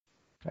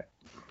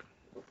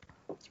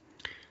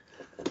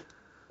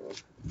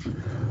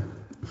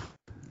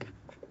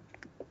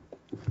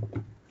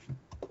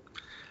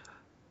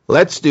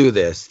Let's do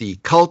this. The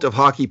Cult of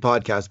Hockey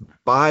podcast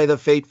by the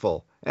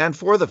faithful and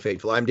for the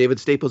faithful. I'm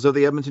David Staples of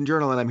the Edmonton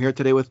Journal, and I'm here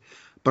today with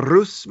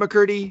Bruce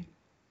McCurdy.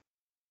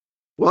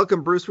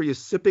 Welcome, Bruce. Were you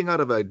sipping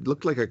out of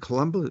looked like a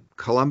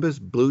Columbus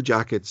Blue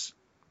Jackets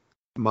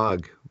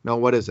mug? No,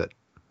 what is it?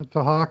 It's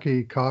a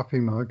hockey coffee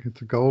mug.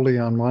 It's a goalie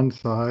on one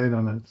side,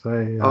 and it's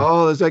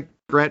a... there's like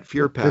Grant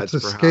Fuhr pads.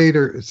 It's a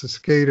skater. It's a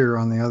skater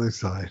on the other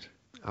side.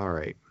 All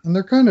right. And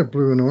they're kind of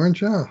blue and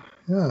orange, yeah.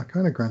 Yeah,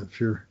 kind of Grant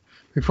Fuhr.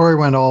 Before he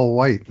went all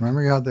white.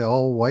 Remember he had the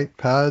all white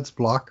pads,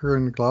 blocker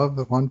and glove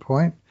at one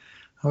point?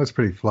 That was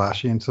pretty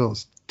flashy until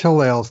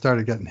they all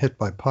started getting hit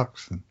by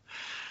pucks. And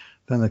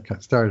then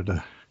it started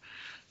to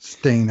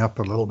stain up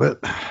a little bit.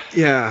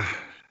 Yeah.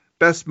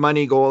 Best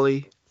money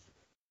goalie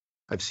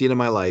I've seen in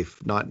my life,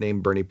 not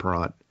named Bernie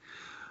Parent.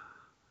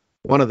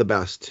 One of the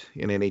best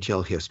in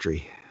NHL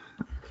history.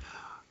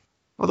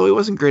 Although he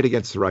wasn't great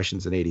against the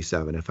Russians in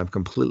 '87, if I'm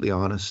completely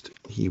honest.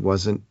 He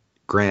wasn't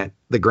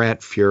the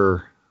Grant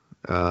Fuhr.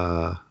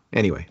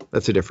 Anyway,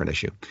 that's a different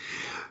issue.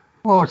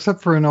 Well,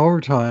 except for in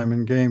overtime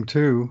in game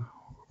 2,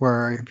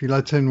 where if he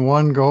lets in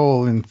one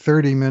goal in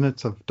 30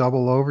 minutes of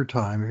double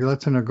overtime, if he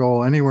lets in a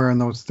goal anywhere in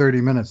those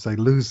 30 minutes, they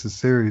lose the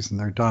series and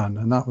they're done.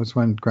 And that was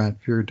when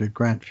Grant Fuhr did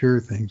Grant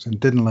Fuhr things and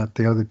didn't let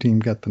the other team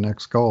get the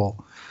next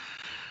goal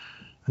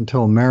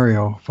until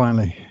Mario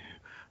finally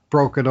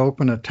broke it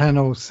open at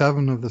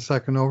 10:07 of the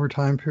second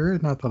overtime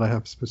period. Not that I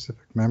have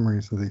specific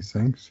memories of these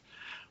things.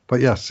 But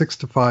yeah,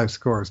 6-5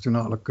 scores do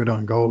not look good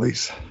on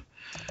goalies.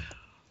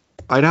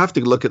 I'd have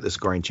to look at the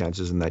scoring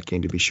chances in that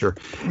game to be sure.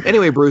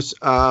 Anyway, Bruce,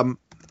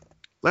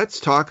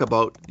 let's talk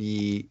about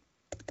the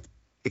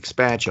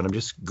expansion. I'm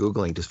just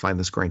Googling to find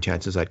the scoring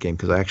chances of that game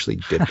because I actually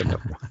did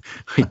them.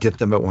 I did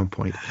them at one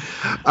point.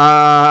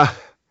 How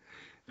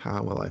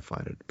will I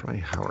find it? Probably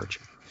Howard.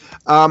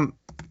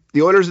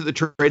 The Oilers at the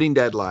trading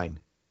deadline.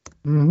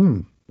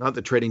 Mm-hmm. Not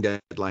the trading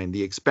deadline,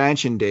 the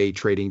expansion day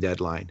trading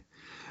deadline.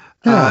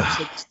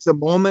 Yeah. It's a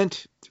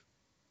moment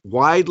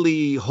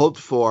widely hoped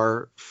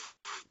for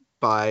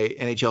by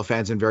NHL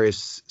fans in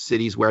various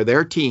cities where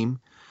their team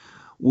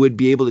would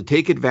be able to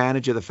take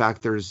advantage of the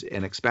fact there's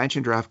an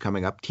expansion draft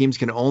coming up. Teams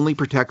can only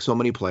protect so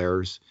many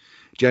players.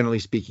 Generally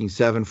speaking,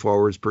 7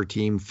 forwards per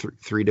team,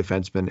 3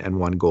 defensemen and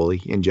 1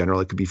 goalie. In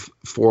general, it could be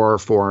 4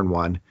 and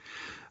 1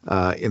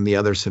 in the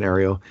other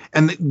scenario.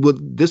 And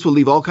this will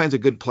leave all kinds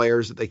of good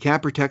players that they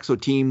can't protect. So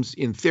teams,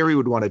 in theory,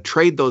 would want to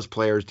trade those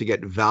players to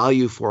get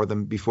value for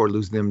them before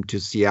losing them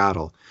to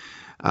Seattle,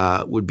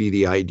 would be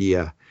the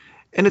idea.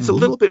 And it's a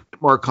little bit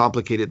more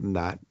complicated than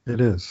that.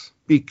 It is.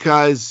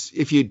 Because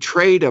if you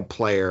trade a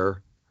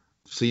player,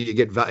 so you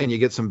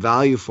get some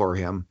value for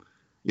him,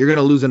 you're going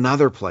to lose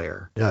another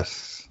player.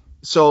 Yes.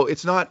 So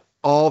it's not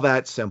all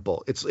that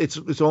simple.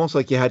 It's almost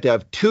like you had to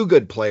have 2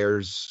 good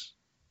players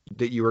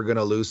that you were going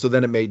to lose. So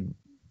then it made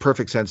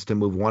perfect sense to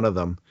move one of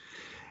them.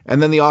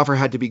 And then the offer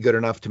had to be good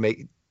enough to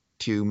make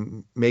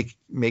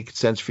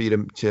sense for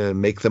you to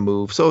make the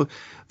move. So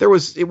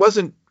it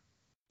wasn't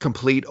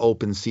complete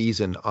open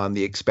season on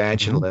the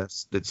expansion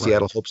list that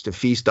Seattle hopes to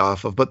feast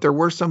off of, but there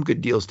were some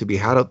good deals to be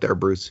had out there,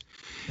 Bruce.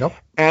 Yep.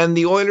 And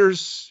the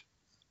Oilers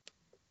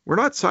were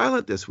not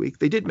silent this week.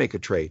 They did make a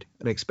trade,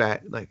 a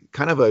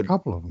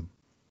couple of them.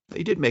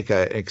 They did make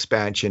an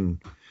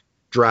expansion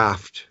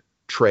draft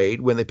trade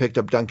when they picked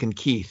up Duncan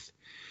Keith,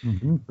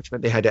 which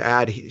meant they had to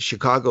add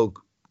Chicago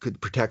could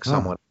protect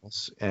someone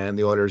else, and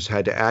the Oilers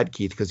had to add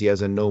Keith because he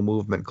has a no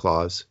movement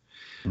clause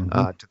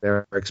to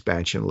their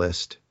expansion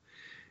list.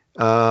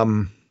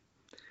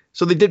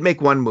 So they did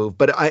make one move,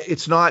 but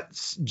it's not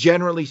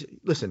generally.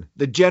 Listen,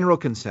 the general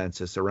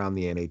consensus around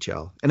the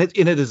NHL, and it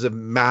is a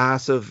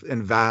massive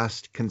and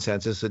vast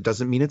consensus. It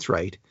doesn't mean it's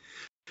right,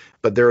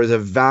 but there is a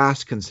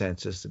vast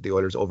consensus that the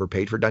Oilers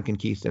overpaid for Duncan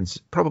Keith, and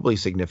probably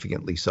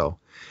significantly so.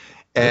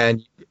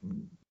 And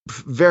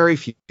very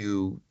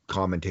few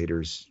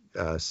commentators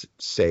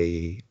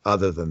say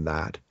other than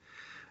that.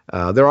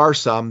 There are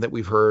some that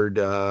we've heard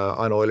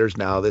on Oilers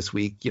Now this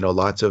week.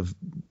 Lots of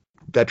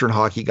veteran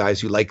hockey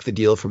guys who like the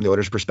deal from the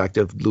Oilers'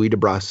 perspective. Louis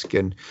DeBrusk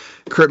and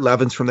Kurt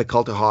Levens from the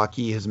Cult of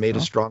Hockey has made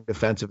a strong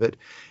defense of it.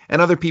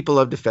 And other people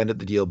have defended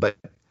the deal. But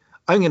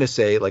I'm going to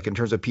say, in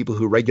terms of people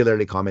who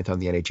regularly comment on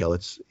the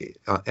NHL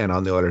and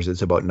on the Oilers,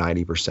 it's about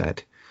 90%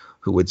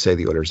 who would say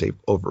the Oilers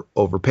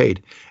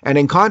overpaid. And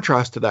in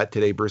contrast to that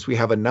today, Bruce, we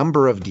have a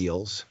number of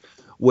deals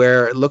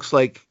where it looks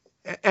like,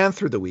 and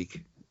through the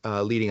week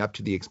leading up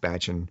to the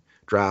expansion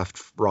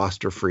draft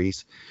roster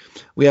freeze,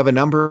 we have a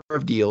number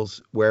of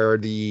deals where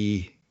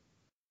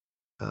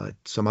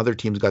some other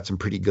teams got some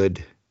pretty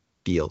good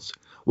deals.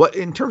 What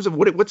in terms of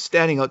what's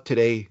standing out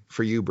today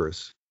for you,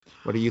 Bruce?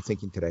 What are you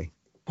thinking today?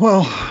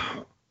 Well,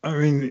 I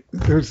mean,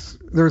 there's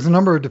a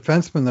number of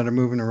defensemen that are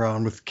moving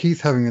around, with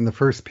Keith having in the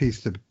first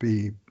piece to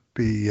be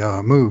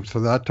moved,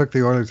 so that took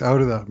the Oilers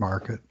out of that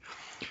market.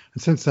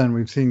 And since then,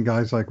 we've seen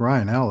guys like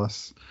Ryan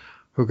Ellis,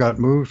 who got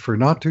moved for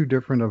not too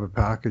different of a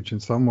package in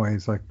some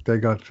ways. Like they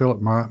got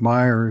Philip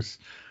Myers,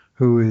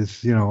 who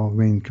is,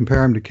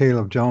 compare him to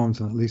Caleb Jones,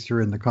 and at least you're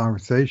in the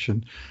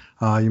conversation.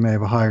 You may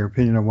have a higher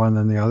opinion of one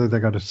than the other. They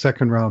got a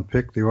second-round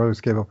pick. The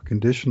Oilers gave up a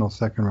conditional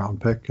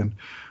second-round pick, and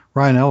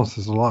Ryan Ellis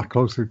is a lot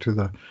closer to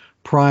the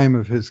prime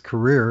of his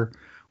career.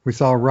 We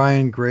saw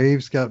Ryan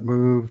Graves got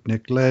moved,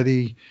 Nick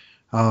Leddy.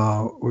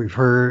 We've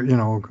heard,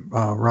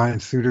 Ryan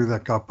Suter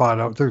that got bought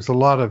out. There's a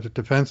lot of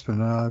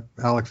defensemen.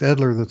 Alex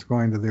Edler that's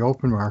going to the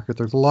open market.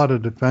 There's a lot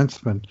of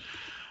defensemen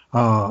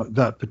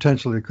that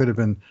potentially could have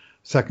been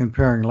second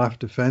pairing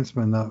left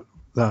defensemen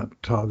that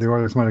the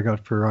Oilers might have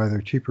got for either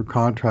a cheaper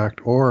contract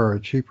or a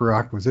cheaper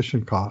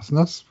acquisition cost. And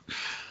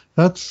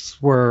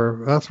that's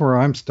where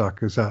I'm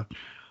stuck, is that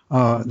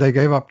they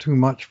gave up too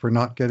much for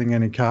not getting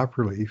any cap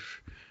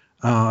relief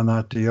on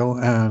that deal.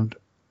 And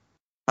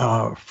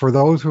for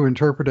those who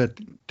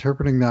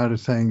interpreting that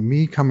as saying,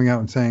 me coming out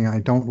and saying I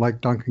don't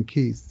like Duncan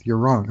Keith, you're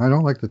wrong. I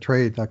don't like the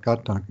trade that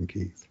got Duncan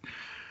Keith.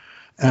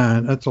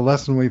 And it's a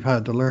lesson we've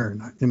had to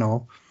learn.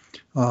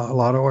 A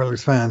lot of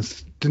Oilers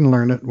fans didn't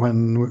learn it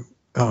when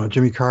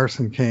Jimmy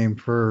Carson came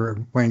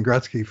for Wayne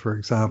Gretzky, for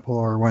example,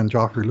 or when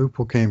Joffrey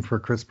Lupul came for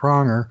Chris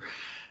Pronger.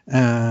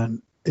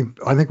 And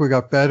I think we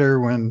got better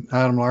when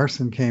Adam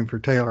Larson came for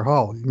Taylor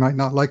Hall. You might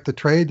not like the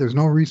trade. There's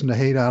no reason to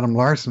hate Adam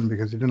Larson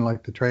because you didn't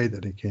like the trade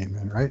that he came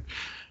in, right?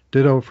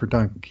 Ditto for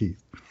Duncan Keith.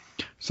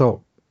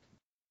 So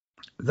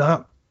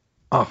that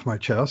off my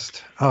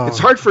chest. It's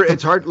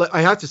hard.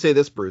 I have to say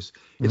this, Bruce.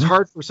 It's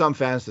hard for some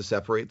fans to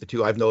separate the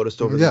two. I've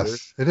noticed over the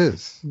years. Yes, it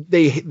is.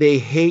 They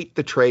hate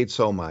the trade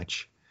so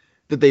much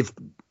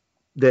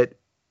that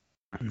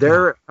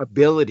their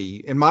ability,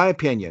 in my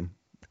opinion,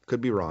 could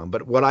be wrong,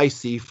 but what I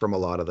see from a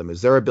lot of them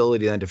is their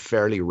ability then to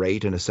fairly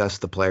rate and assess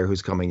the player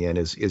who's coming in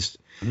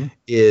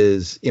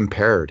is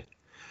impaired.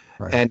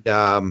 Right.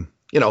 And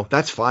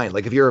that's fine.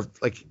 Like if you're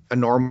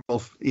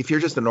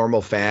just a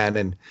normal fan,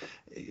 and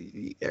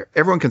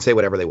everyone can say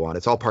whatever they want,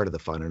 it's all part of the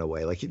fun in a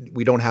way. Like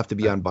we don't have to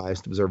be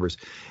unbiased observers.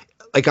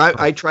 Like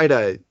I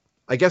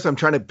guess I'm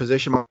trying to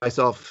position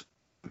myself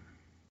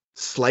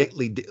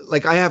slightly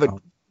like I have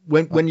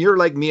when you're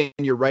like me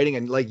and you're writing,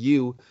 and like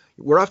you,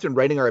 we're often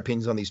writing our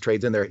opinions on these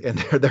trades, and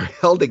they're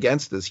held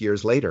against us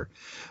years later.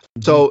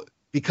 Mm-hmm. So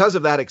because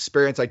of that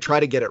experience, I try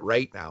to get it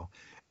right now.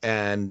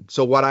 And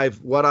so what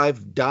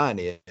I've done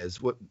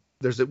is when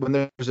there's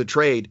a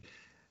trade,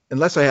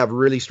 unless I have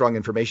really strong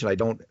information, I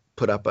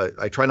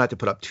try not to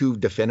put up too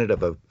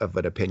definitive of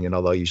an opinion,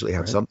 although I usually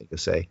have something to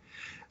say.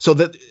 So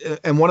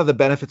and one of the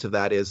benefits of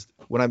that is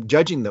when I'm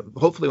judging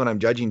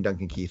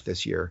Duncan Keith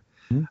this year,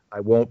 I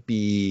won't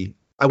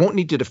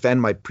need to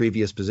defend my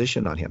previous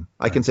position on him.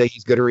 I can say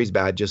he's good or he's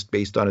bad just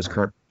based on his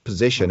current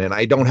position. And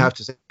I don't have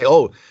to say,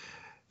 oh,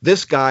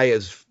 this guy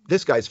is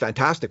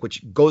fantastic,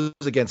 which goes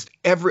against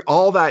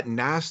all that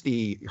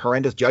nasty,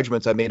 horrendous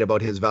judgments I made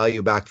about his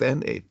value back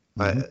then. It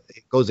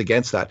goes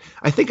against that.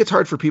 I think it's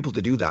hard for people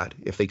to do that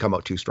if they come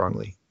out too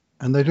strongly.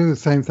 And they do the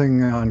same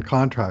thing on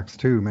contracts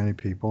too, many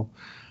people.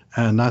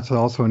 And that's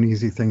also an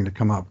easy thing to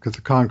come up because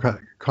the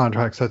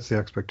contract sets the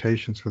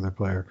expectations for the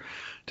player.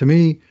 To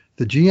me,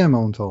 the GM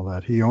owns all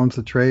that. He owns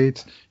the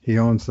trades. He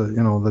owns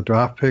the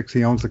draft picks.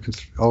 He owns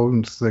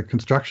the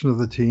construction of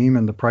the team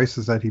and the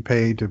prices that he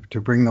paid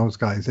to bring those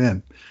guys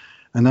in.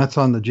 And that's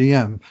on the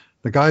GM.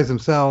 The guys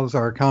themselves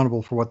are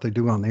accountable for what they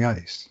do on the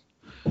ice.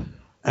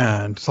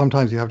 And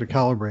sometimes you have to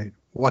calibrate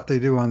what they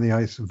do on the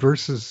ice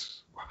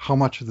versus how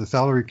much of the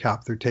salary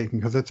cap they're taking,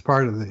 because it's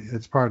part of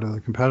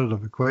the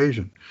competitive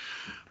equation.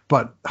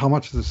 But how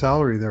much of the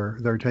salary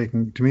they're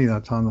taking, to me,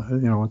 that's on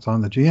it's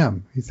on the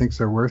GM. He thinks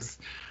they're worth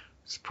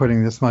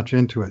putting this much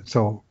into it.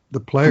 So the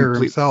player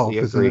himself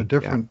is in a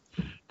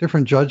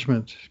different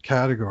judgment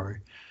category.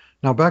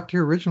 Now back to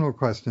your original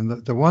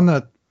question, the one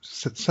that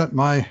set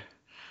my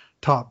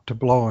top to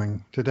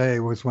blowing today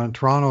was when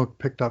Toronto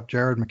picked up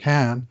Jared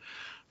McCann,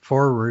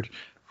 forward,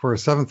 for a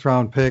 7th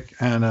round pick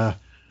and a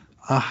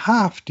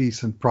half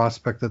decent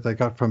prospect that they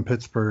got from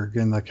Pittsburgh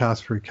in the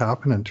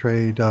Kasperi-Kapanen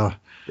trade.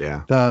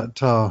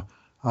 That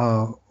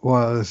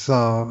was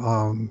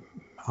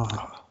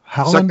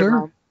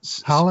Hallander.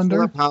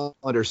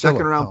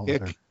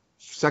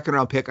 Second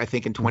round pick, I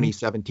think in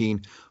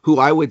 2017, who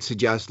I would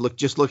suggest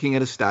looking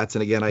at his stats.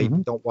 And again, I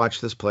don't watch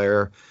this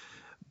player,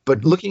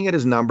 but looking at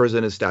his numbers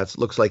and his stats,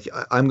 looks like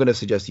I'm going to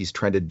suggest he's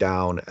trended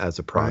down as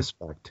a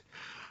prospect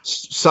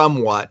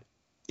somewhat.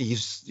 He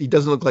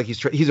doesn't look like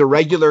he's a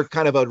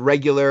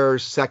regular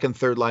second,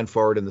 third line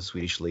forward in the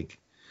Swedish league.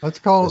 Let's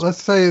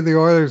say the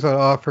Oilers had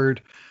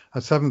offered a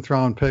 7th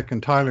round pick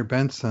and Tyler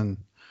Benson.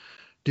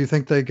 Do you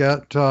think they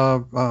get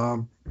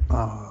Jared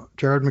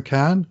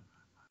McCann?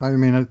 I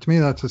mean, to me,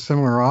 that's a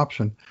similar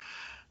option.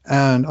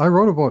 And I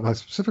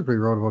specifically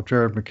wrote about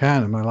Jared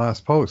McCann in my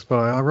last post, but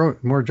I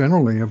wrote more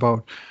generally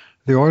about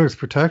the Oilers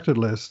protected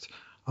list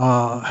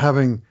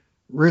having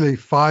really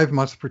 5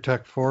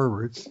 must-protect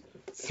forwards,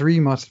 3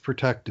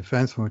 must-protect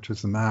defensemen, which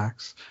is the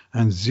max,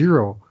 and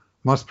 0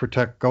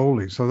 must-protect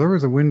goalies. So there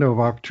was a window of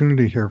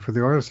opportunity here for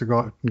the Oilers to go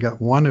out and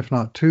get 1, if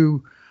not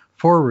 2,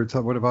 forwards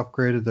that would have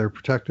upgraded their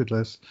protected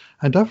list,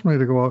 and definitely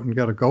to go out and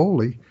get a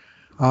goalie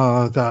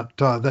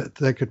that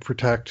they could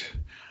protect.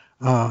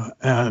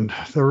 And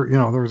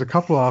there was a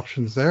couple of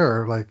options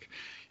there. Like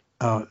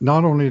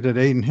not only did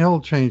Aiden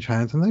Hill change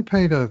hands, and they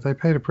paid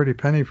a pretty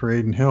penny for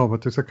Aiden Hill,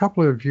 but there's a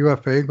couple of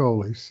UFA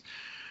goalies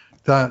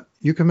that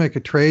you can make a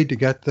trade to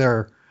get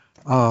their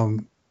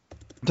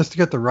just to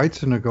get the rights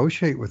to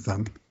negotiate with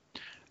them.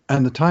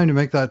 And the time to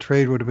make that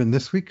trade would have been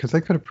this week because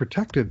they could have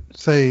protected,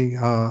 say,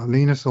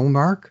 Linus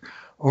Ullmark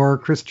or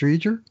Chris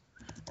Drieger,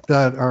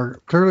 that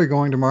are clearly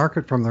going to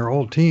market from their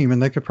old team,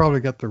 and they could probably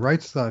get the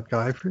rights to that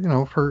guy for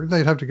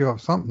they'd have to give up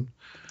something.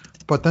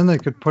 But then they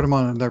could put him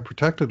on their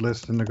protected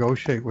list and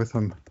negotiate with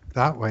him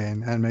that way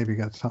and maybe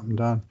get something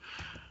done.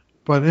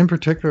 But in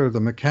particular, the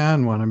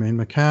McCann one, I mean,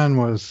 McCann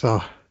was,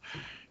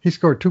 he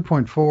scored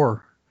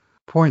 2.4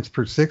 points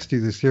per 60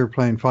 this year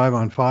playing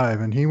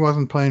 5-on-5, and he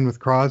wasn't playing with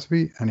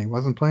Crosby and he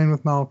wasn't playing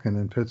with Malkin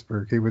in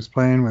Pittsburgh. He was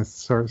playing with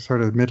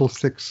sort of middle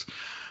six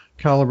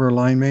caliber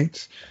line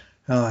mates.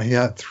 He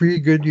had 3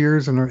 good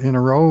years in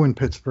a row in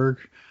Pittsburgh.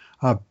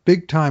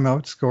 Big time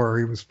outscorer.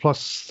 He was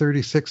plus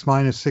 36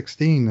 minus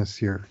 16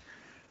 this year.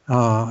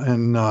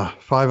 And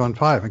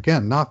 5-on-5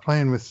 again, not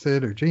playing with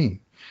Sid or Gene,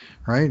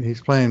 right?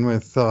 He's playing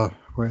with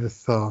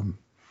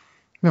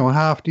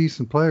half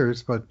decent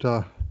players, but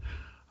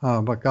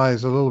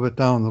guys a little bit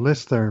down the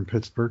list there in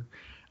Pittsburgh.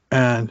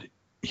 And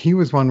he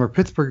was one where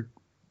Pittsburgh,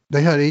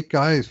 they had 8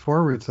 guys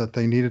forwards that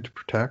they needed to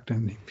protect,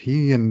 and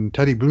he and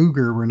Teddy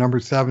Bluger were number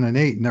 7 and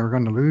 8, and they were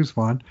going to lose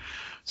one.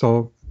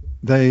 So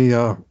they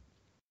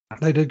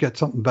did get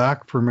something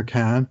back for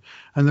McCann,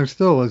 and they're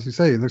still, as you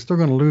say, they're still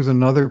going to lose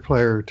another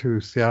player to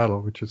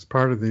Seattle, which is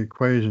part of the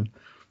equation.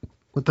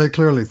 But they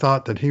clearly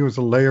thought that he was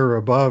a layer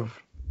above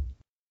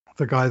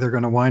the guy they're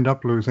going to wind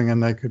up losing,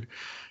 and they could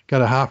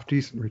get a half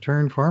decent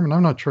return for him. And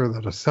I'm not sure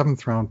that a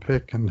 7th round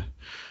pick and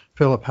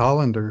Philip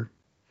Hallander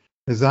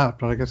is that,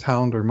 but I guess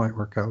Hallander might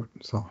work out.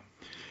 So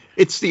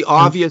it's the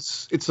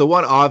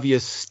one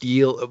obvious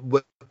steal,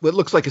 what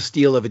looks like a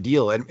steal of a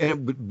deal,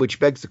 and which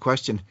begs the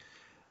question: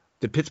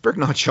 did Pittsburgh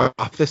not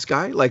shop this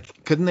guy?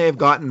 Like, couldn't they have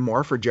gotten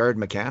more for Jared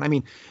McCann? I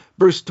mean,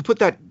 Bruce, to put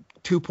that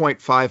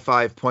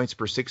 2.55 points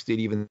per 60 at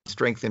even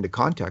strength into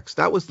context,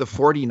 that was the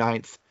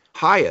 49th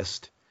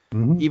highest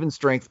even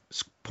strength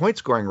point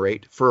scoring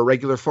rate for a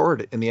regular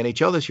forward in the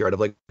NHL this year. Out of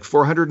like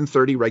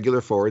 430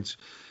 regular forwards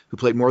who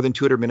played more than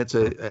 200 minutes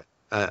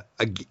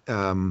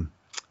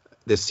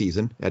this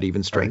season at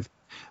even strength,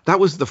 that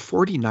was the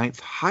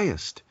 49th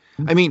highest.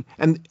 I mean,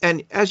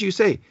 and as you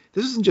say,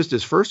 this isn't just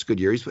his first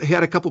good year. He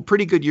had a couple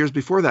pretty good years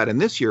before that, and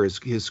this year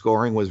his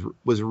scoring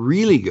was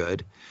really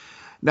good.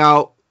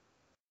 Now,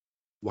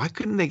 why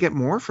couldn't they get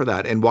more for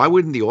that? And why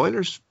wouldn't the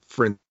Oilers,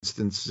 for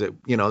instance,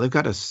 they've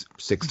got a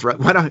 6th round.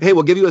 Why not? Hey,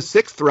 we'll give you a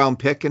 6th round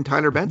pick and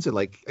Tyler Benson.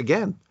 Like,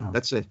 again,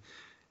 that's a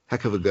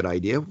heck of a good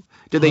idea.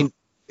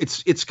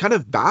 It's kind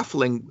of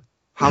baffling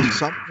how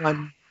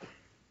someone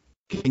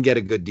can get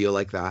a good deal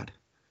like that.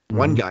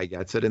 One guy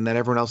gets it, and then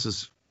everyone else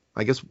is,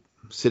 I guess,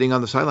 sitting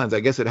on the sidelines. I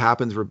guess it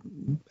happens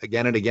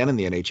again and again in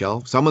the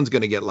NHL. Someone's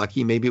going to get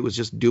lucky. Maybe it was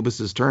just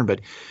Dubas's turn,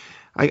 but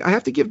I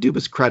have to give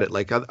Dubas credit.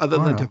 Like, other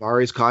than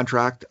Tavares'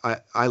 contract,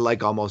 I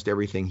like almost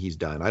everything he's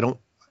done. I don't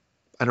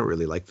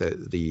really like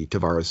the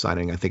Tavares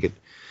signing. I think it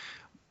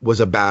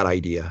was a bad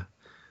idea.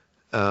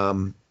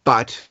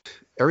 But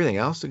everything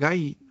else, the guy,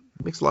 he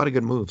makes a lot of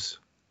good moves.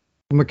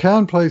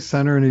 McCann plays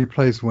center and he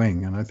plays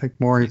wing, and I think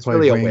more he plays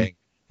really wing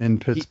in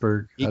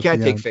Pittsburgh. He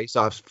can't take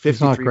faceoffs.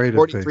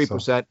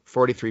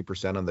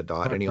 43% on the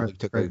dot, and he only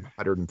took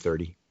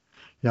 130.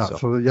 Yeah,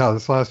 so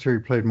this last year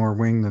he played more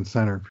wing than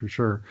center for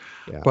sure.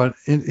 Yeah. But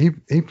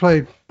he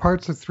played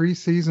parts of 3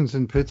 seasons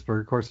in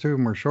Pittsburgh. Of course, 2 of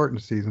them were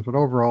shortened seasons, but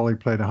overall he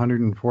played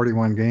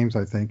 141 games,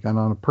 I think, and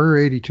on a per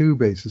 82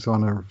 basis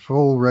on a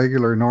full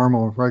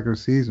normal regular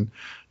season,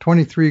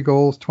 23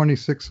 goals,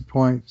 26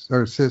 points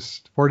or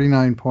assists,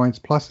 49 points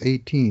plus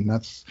 18.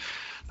 That's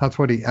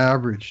what he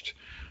averaged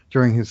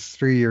during his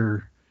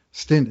 3-year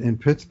stint in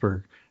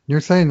Pittsburgh. You're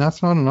saying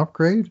that's not an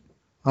upgrade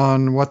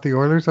on what the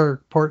Oilers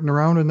are porting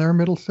around in their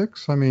middle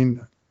six? I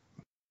mean,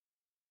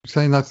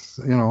 saying that's,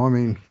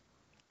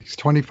 he's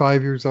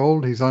 25 years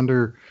old. He's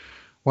under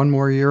 1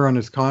 more year on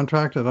his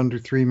contract at under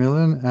 $3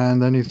 million, and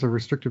then he's a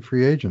restricted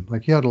free agent.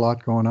 Like, he had a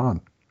lot going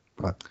on,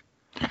 but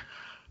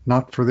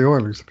not for the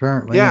Oilers,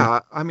 apparently.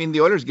 Yeah, I mean,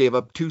 the Oilers gave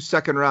up 2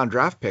 second-round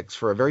draft picks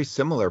for a very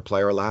similar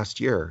player last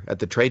year at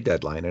the trade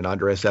deadline, and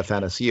Andres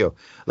Athanasiou.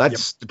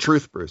 That's the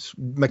truth, Bruce.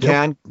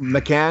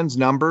 McCann's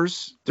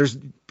numbers,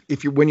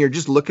 when you're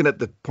just looking at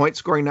the point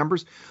scoring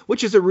numbers,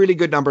 which is a really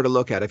good number to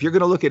look at. If you're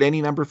going to look at any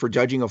number for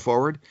judging a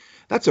forward,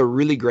 that's a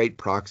really great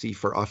proxy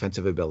for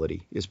offensive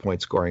ability, is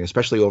point scoring,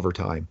 especially over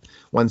time.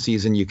 One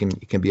season you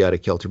can be out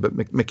of kilter, but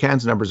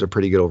McCann's numbers are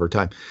pretty good over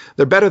time.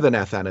 They're better than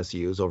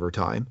Athanasiou's over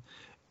time.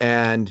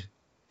 And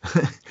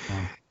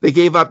they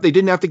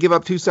didn't have to give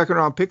up 2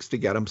 second-round picks to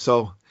get him.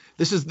 So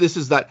this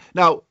is that.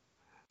 Now,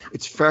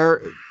 it's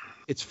fair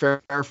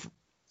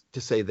to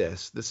say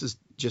this. This is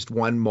just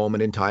one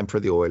moment in time for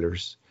the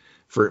Oilers.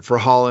 For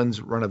Holland's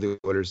run of the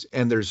Oilers,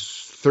 and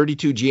there's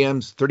 31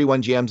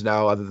 GMs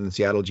now, other than the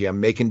Seattle GM,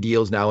 making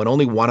deals now, and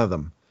only one of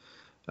them,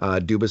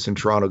 Dubas in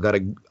Toronto, got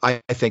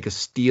I think a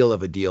steal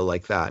of a deal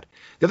like that.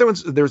 The other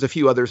ones, there was a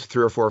few others,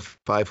 3 or 4 or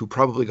 5, who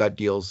probably got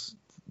deals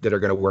that are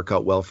going to work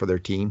out well for their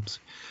teams.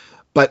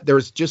 But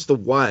there's just the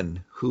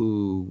one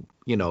who,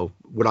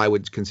 what I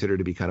would consider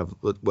to be kind of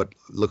what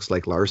looks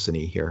like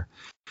larceny here.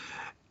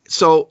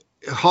 So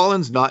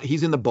Holland's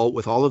he's in the boat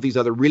with all of these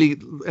other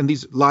and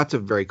these lots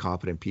of very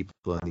competent people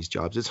on these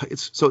jobs.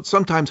 It's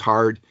sometimes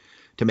hard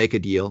to make a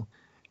deal.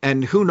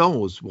 And who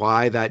knows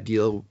why that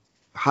deal,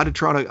 how did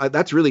Toronto,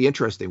 that's really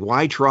interesting.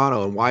 Why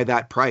Toronto and why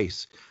that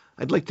price?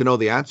 I'd like to know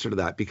the answer to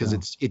that, because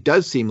it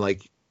does seem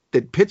like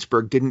that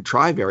Pittsburgh didn't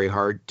try very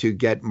hard to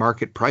get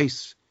market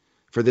price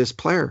for this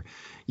player.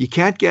 You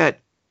can't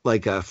get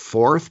like a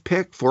fourth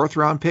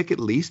round pick at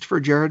least for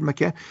Jared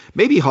McCann.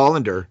 Maybe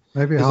Hollander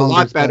is a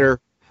lot better.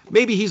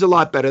 Maybe he's a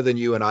lot better than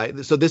you and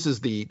I. So that's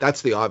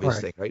the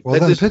obvious thing, right? Well,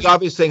 this is the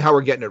obvious thing how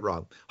we're getting it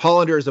wrong.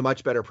 Hollander is a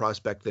much better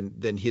prospect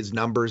than his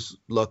numbers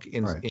look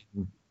in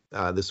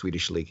the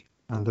Swedish league.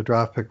 And the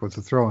draft pick was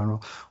a throw-in.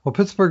 Well,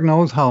 Pittsburgh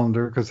knows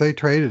Hollander because they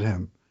traded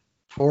him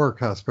for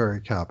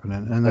Kasperi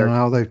Kapanen, and then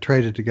now they've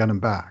traded to get him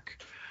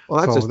back.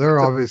 Well, so they're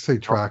obviously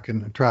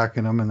tracking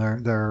him, and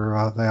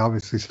they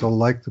obviously still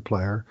like the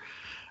player,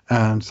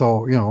 and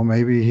so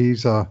maybe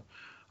he's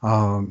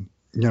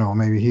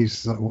maybe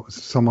he's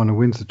someone who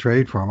wins the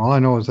trade for him. All I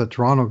know is that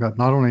Toronto got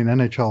not only an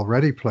NHL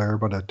ready player,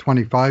 but a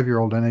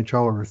 25-year-old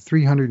NHLer with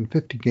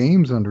 350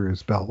 games under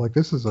his belt. Like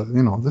this is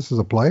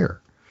a player,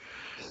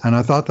 and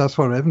I thought that's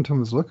what Edmonton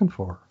was looking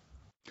for.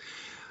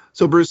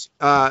 So Bruce,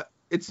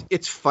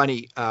 it's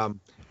funny.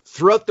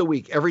 Throughout the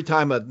week, every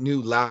time a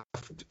new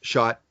left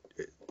shot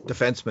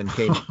defenseman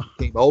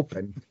came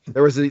open,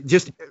 there was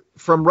just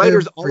from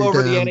writers all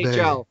over the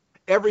NHL.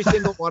 Every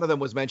single one of them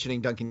was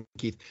mentioning Duncan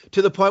Keith,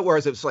 to the point where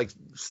it was like,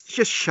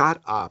 just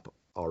shut up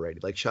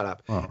already, like shut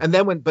up. Wow. And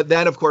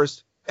then of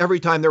course, every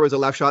time there was a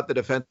left shot, the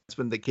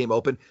defenseman that came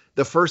open,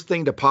 the first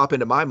thing to pop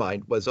into my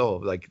mind was,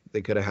 like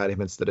they could have had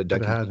him instead of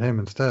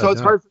Duncan. So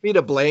it's hard for me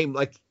to blame.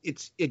 Like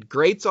it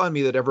grates on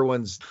me that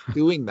everyone's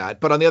doing that,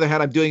 but on the other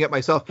hand, I'm doing it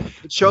myself.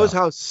 It shows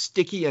how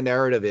sticky a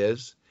narrative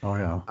is. Oh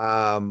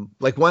yeah.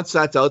 Like once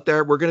that's out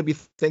there, we're going to be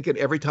thinking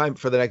every time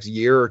for the next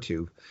year or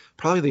two,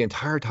 probably the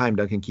entire time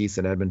Duncan Keith's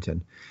in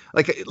Edmonton.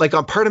 Like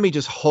a part of me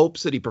just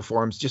hopes that he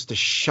performs just to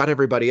shut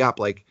everybody up.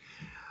 Like,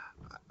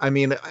 I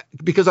mean,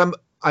 because I'm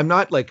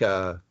not like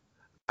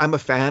I'm a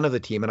fan of the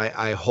team, and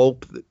I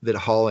hope that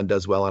Holland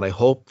does well, and I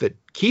hope that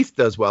Keith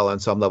does well on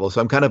some level.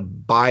 So I'm kind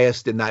of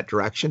biased in that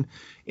direction,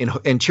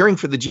 in cheering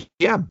for the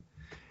GM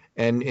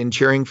and in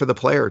cheering for the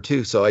player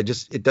too. So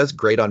it does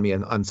grate on me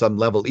on some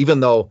level, even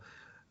though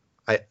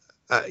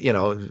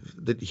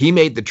that he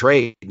made the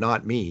trade,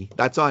 not me.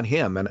 That's on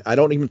him, and I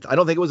don't think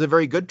it was a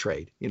very good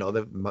trade.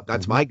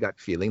 That's my gut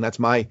feeling. That's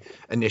my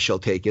initial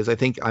take. Is I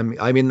think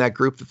I'm in that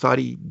group that thought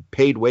he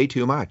paid way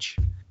too much,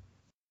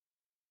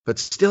 but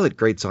still it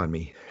grates on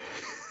me.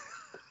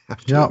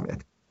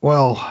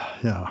 Well,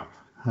 yeah,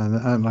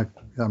 and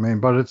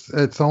but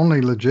it's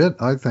only legit.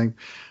 I think.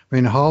 I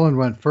mean, Holland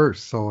went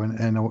first, so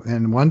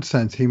in one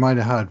sense he might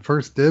have had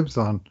first dibs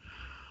on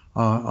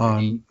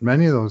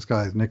many of those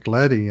guys. Nick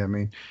Leddy. I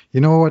mean,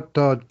 you know what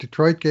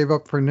Detroit gave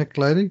up for Nick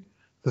Leddy?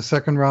 The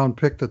second round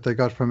pick that they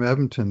got from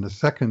Edmonton. The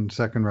second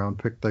round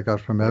pick they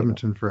got from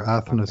Edmonton for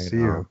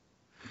Athanasiou.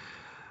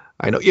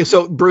 I know. Yeah.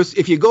 So Bruce,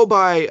 if you go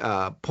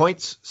by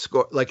points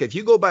score, like if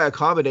you go by a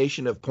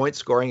combination of point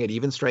scoring at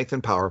even strength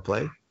and power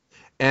play,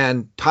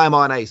 and time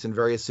on ice in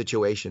various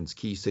situations,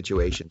 key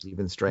situations,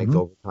 even strength,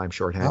 overtime,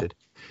 shorthanded.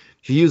 Yep.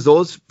 If you use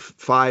those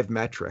 5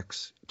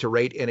 metrics to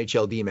rate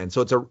NHL D-men,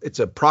 so it's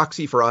a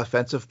proxy for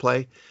offensive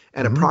play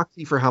and a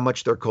proxy for how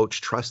much their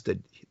coach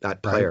trusted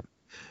that player. Right.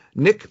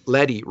 Nick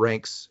Leddy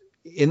ranks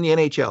in the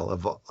NHL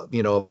of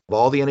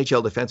all the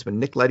NHL defensemen.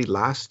 Nick Leddy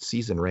last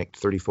season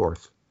ranked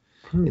 34th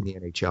in the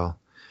NHL.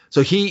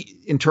 So he,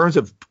 in terms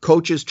of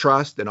coaches'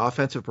 trust and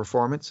offensive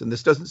performance, and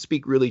this doesn't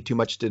speak really too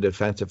much to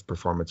defensive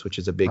performance, which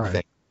is a big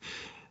thing,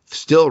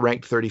 still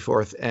ranked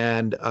 34th.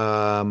 And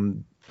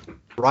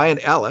Ryan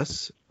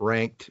Ellis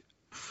ranked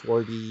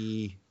what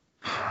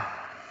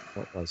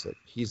was it?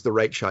 He's the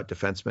right shot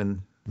defenseman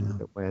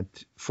that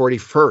went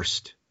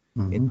 41st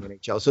in the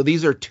NHL. So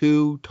these are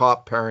 2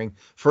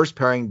 first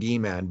pairing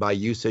D-man by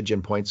usage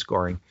and point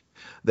scoring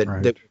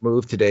that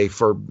moved today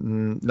for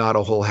not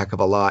a whole heck of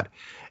a lot.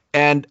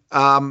 And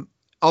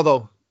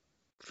although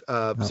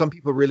some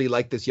people really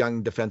like this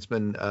young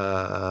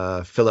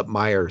defenseman, Philip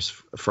Myers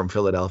from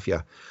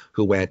Philadelphia,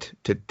 who went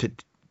to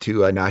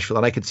Nashville,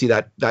 and I could see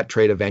that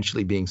trade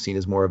eventually being seen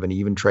as more of an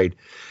even trade.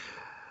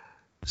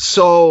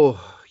 So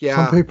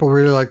yeah, some people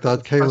really like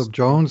that Caleb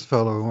Jones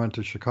fellow who went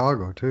to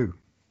Chicago too.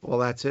 Well,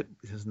 that's it,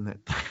 isn't it?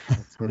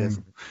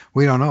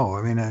 We don't know.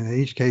 I mean, in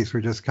each case, we're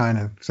just kind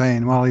of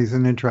saying, well, he's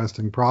an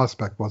interesting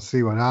prospect. We'll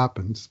see what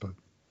happens.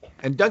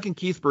 And Duncan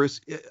Keith,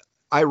 Bruce,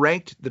 I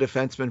ranked the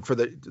defensemen for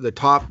the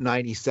top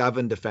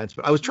 97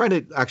 defensemen. I was trying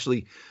to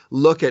actually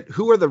look at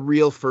who are the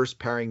real first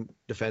pairing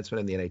defensemen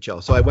in the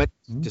NHL. So I went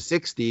to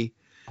 60,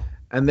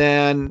 and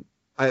then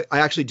I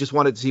actually just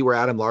wanted to see where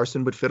Adam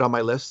Larson would fit on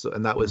my list,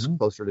 and that was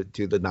closer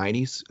to the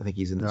 90s. I think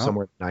he's in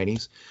somewhere in the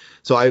 90s.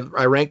 So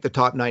I ranked the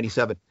top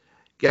 97.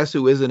 Guess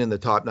who isn't in the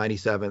top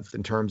 97th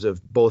in terms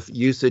of both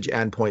usage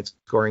and point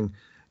scoring?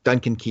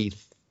 Duncan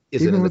Keith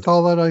isn't Even in with the.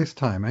 all that ice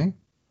time, eh?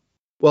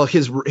 Well,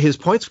 his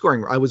point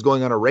scoring, I was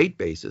going on a rate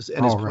basis,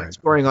 and his Oh, point right.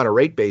 scoring on a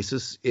rate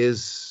basis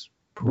is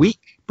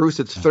weak. Bruce,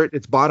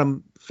 it's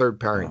bottom third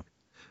pairing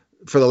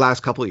for the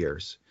last couple of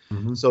years.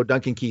 Mm-hmm. So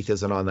Duncan Keith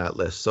isn't on that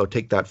list. So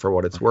take that for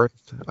what it's worth.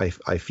 I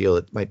feel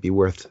it might be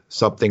worth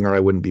something, or I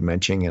wouldn't be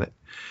mentioning it.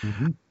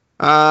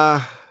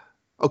 Mm-hmm.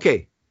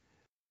 Okay.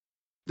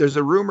 There's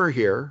a rumor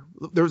here.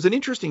 There was an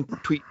interesting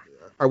tweet.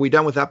 Are we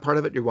done with that part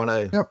of it? You want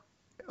to? Yep.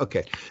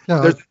 Okay.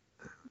 Yeah.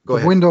 Go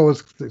ahead. Window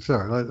was,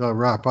 sorry, I'll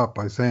wrap up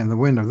by saying the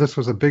window. This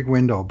was a big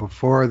window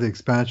before the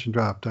expansion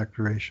draft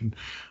declaration.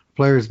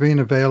 Players being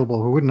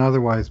available who wouldn't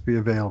otherwise be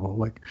available.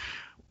 Like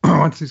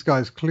once these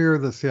guys clear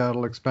the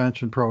Seattle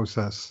expansion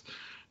process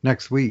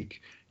next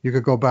week, you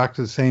could go back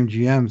to the same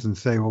GMs and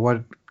say,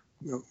 well,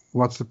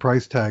 what's the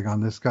price tag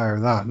on this guy or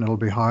that? And it'll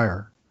be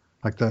higher.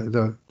 Like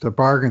the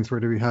bargains were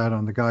to be had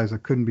on the guys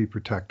that couldn't be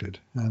protected.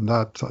 And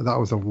that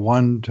was a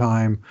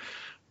one-time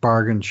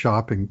bargain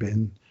shopping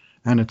bin,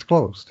 and it's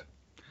closed.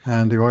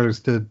 And the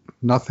Oilers did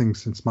nothing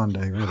since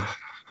Monday, really.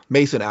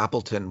 Mason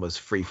Appleton was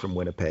free from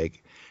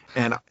Winnipeg.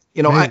 And,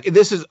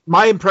 this is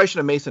my impression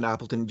of Mason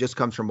Appleton just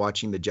comes from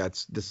watching the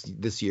Jets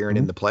this year and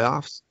in the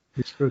playoffs.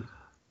 He's good.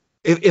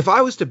 If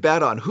I was to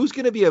bet on who's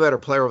going to be a better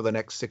player over the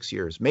next 6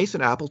 years,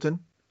 Mason Appleton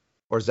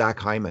or Zach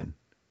Hyman,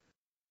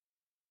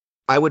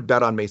 I would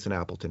bet on Mason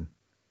Appleton.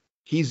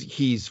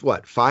 He's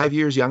what, 5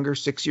 years younger,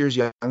 6 years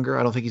younger.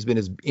 I don't think he's been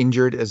as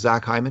injured as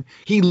Zach Hyman.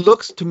 He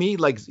looks to me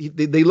like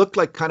they look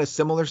like kind of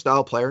similar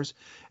style players.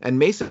 And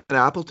Mason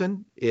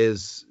Appleton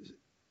is,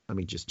 let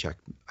me just check.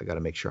 I got to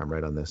make sure I'm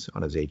right on this,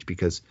 on his age,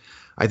 because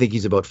I think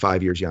he's about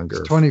 5 years younger.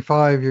 He's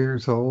 25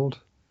 years old.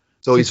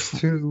 So he's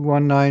 6'2",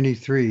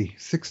 193,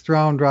 6th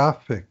round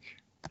draft pick.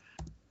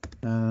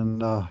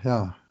 And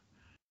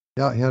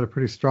he had a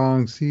pretty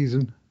strong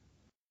season.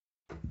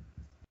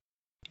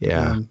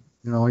 Yeah. And,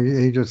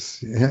 he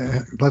just,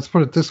 let's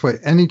put it this way.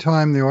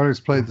 Anytime the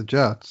Oilers played the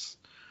Jets,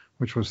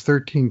 which was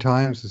 13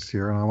 times this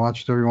year, and I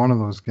watched every one of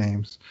those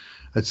games,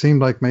 it seemed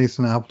like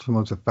Mason Appleton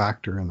was a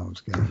factor in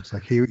those games.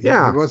 Like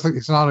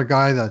he's not a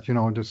guy that,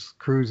 just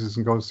cruises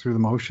and goes through the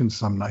motions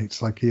some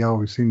nights. Like he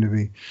always seemed to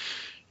be,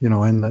 in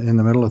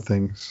the middle of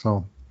things.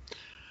 So,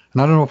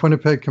 and I don't know if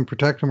Winnipeg can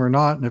protect him or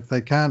not. And if they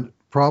can't,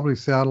 probably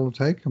Seattle will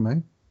take him, eh?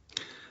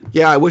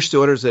 Yeah, I wish the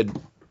Oilers had,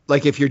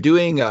 like, if you're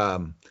doing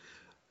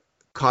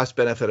cost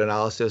benefit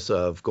analysis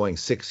of going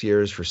 6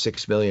 years for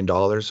 $6 million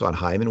on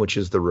Hyman, which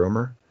is the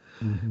rumor.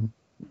 Mm-hmm.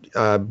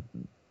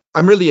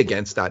 I'm really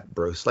against that,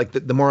 Bruce. Like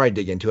the more I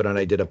dig into it, and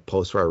I did a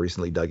post where I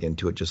recently dug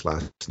into it just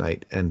last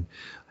night. And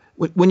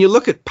when you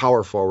look at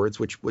power forwards,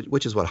 which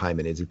is what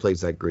Hyman is, he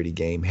plays that gritty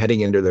game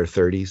heading into their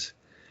 30s.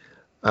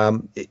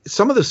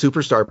 Some of the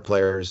superstar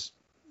players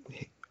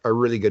are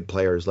really good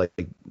players, like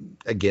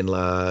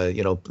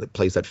Iginla,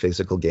 plays that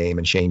physical game,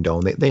 and Shane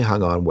Doan. They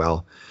hung on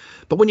well.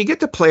 But when you get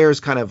to players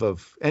kind of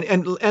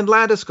and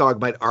Landeskog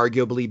might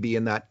arguably be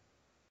in that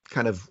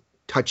kind of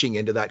touching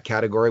into that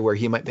category where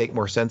he might make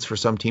more sense for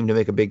some team to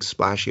make a big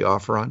splashy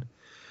offer on.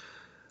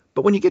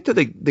 But when you get to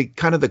the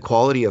kind of the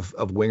quality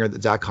of winger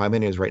that Zach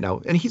Hyman is right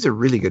now, and he's a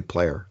really good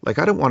player. Like,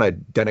 I don't want to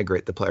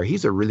denigrate the player.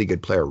 He's a really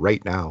good player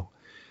right now.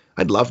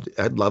 I'd love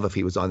if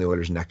he was on the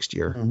Oilers next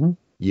year,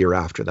 year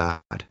after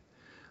that. I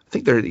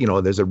think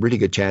there's a really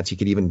good chance he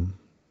could even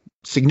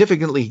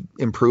significantly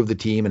improve the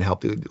team and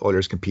help the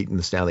Oilers compete in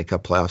the Stanley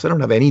Cup playoffs. I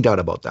don't have any doubt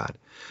about that.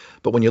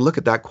 But when you look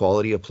at that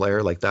quality of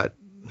player like that,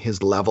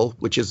 his level,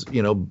 which is,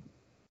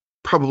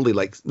 probably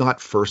like not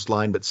first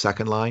line, but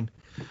second line,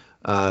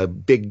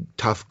 big,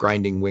 tough,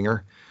 grinding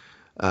winger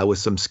with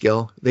some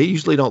skill, they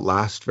usually don't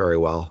last very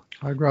well.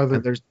 I'd rather.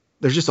 And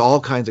there's just all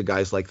kinds of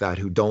guys like that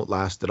who don't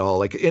last at all.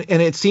 Like,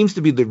 and it seems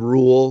to be the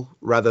rule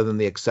rather than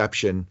the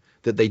exception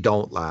that they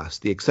don't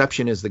last. The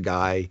exception is the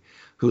guy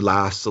who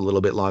lasts a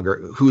little bit longer,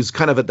 who's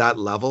kind of at that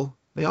level.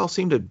 They all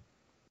seem to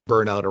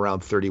burn out around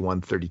 31,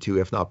 32,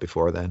 if not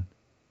before then.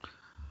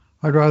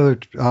 I'd rather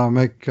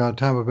make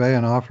Tampa Bay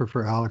an offer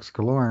for Alex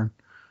Killorn,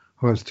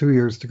 who has 2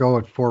 years to go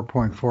at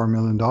 $4.4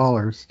 million,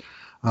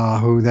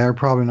 who they're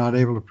probably not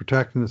able to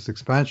protect in this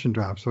expansion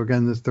draft. So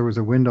again, there was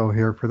a window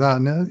here for that.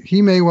 And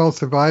he may well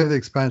survive the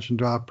expansion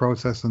draft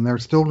process, and they're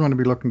still going to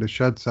be looking to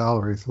shed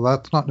salary. So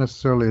that's not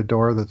necessarily a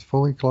door that's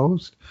fully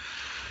closed.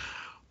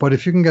 But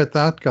if you can get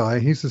that guy,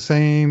 he's the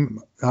same.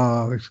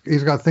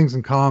 He's got things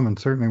in common,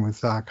 certainly with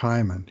Zach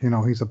Hyman.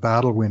 He's a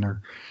battle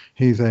winner.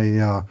 He's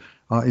a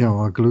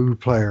glue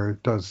player.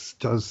 Does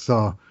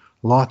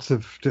lots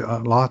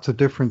of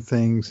different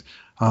things.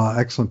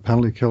 Excellent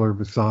penalty killer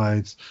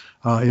besides.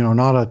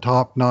 Not a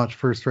top-notch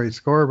first-rate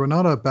scorer, but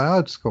not a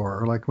bad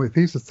scorer. Like, if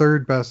he's the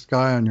third best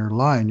guy on your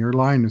line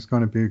is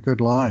going to be a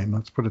good line.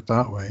 Let's put it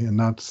that way. And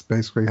that's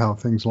basically how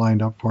things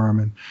lined up for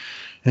him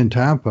in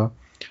Tampa.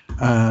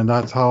 And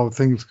that's how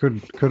things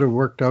could have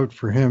worked out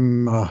for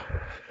him,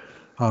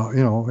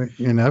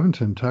 in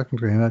Edmonton,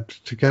 technically. And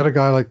to get a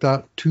guy like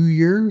that 2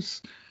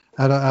 years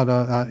at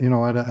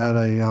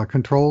a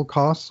controlled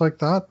cost like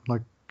that,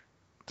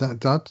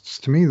 that's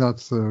to me,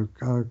 that's the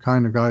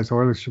kind of guys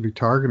Oilers should be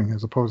targeting,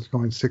 as opposed to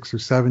going 6 or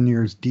 7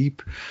 years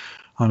deep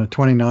on a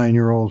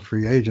 29-year-old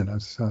free agent,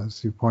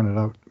 as you pointed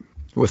out,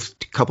 with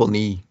a couple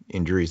knee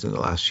injuries in the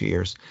last few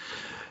years.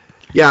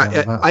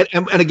 Yeah,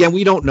 and again,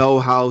 we don't know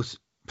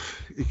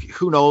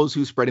who knows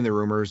who's spreading the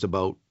rumors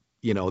about,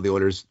 the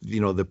Oilers,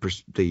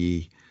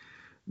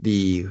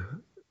 the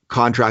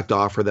contract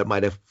offer that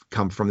might have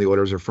come from the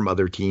Oilers or from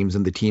other teams,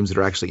 and the teams that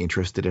are actually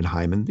interested in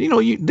Hyman.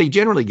 They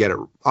generally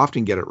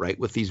often get it right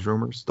with these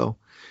rumors, though.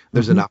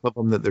 There's enough of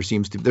them that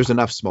there's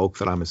enough smoke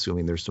that I'm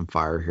assuming there's some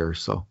fire here.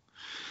 So,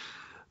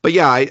 but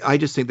yeah, I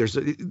just think there's,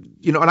 and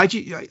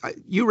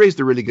you raised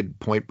a really good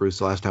point, Bruce,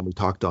 the last time we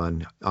talked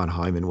on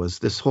Hyman, was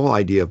this whole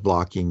idea of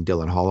blocking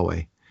Dylan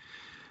Holloway.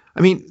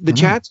 I mean, the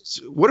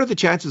chances, what are the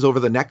chances over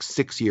the next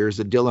 6 years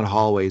that Dylan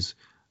Holloway's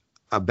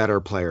a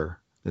better player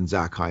than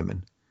Zach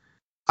Hyman?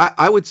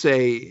 I would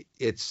say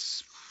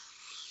it's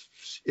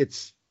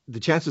the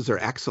chances are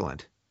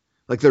excellent.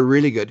 Like, they're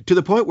really good, to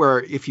the point where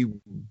if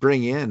you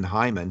bring in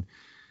Hyman,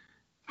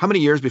 how many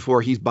years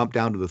before he's bumped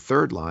down to the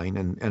third line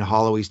and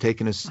Holloway's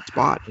taken his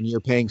spot, and you're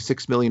paying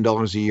 $6 million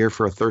a year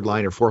for a third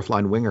line or fourth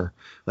line winger,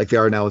 like they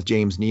are now with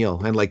James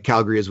Neal, and like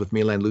Calgary is with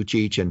Milan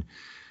Lucic, and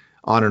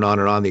on and on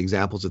and on, the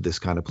examples of this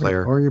kind of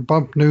player. Or you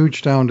bump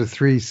Nuge down to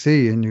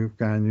 3C and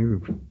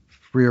you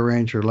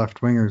rearrange your left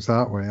wingers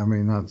that way. I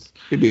mean,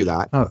 you do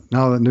that.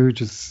 Now that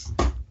Nuge is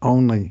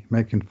only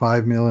making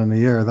 $5 million a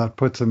year, that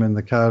puts him in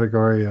the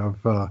category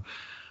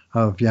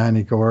of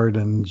Yanni Gourde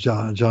and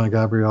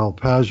Jean-Gabriel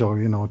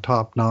Pageau,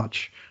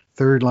 top-notch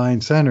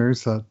third-line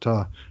centers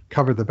that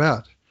cover the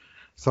bet.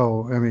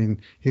 So, I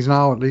mean, he's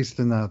now at least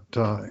in that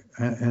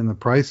in the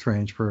price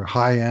range for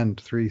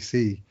high-end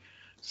 3C.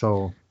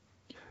 So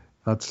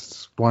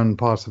that's one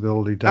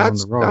possibility down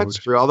the road. That's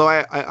true. Although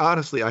I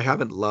honestly, I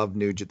haven't loved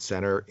Nuge at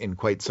center in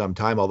quite some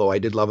time. Although I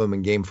did love him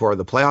in Game 4 of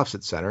the playoffs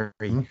at center.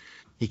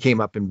 He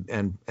came up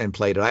and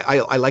played it.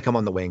 I like him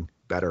on the wing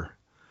better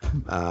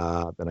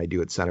than I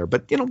do at center.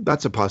 But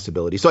that's a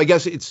possibility. So I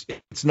guess it's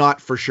not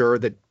for sure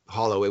that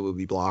Holloway will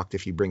be blocked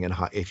if you bring in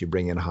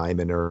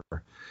Hyman or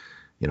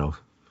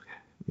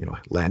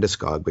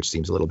Landeskog, which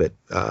seems a little bit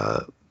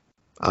out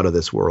of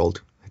this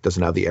world. It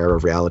doesn't have the air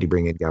of reality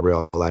bringing in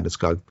Gabriel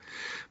Landeskog.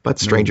 But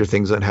stranger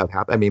things that have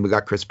happened. I mean, we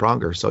got Chris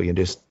Pronger, so you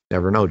just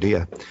never know, do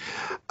you?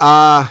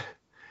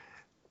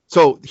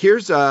 So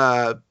here's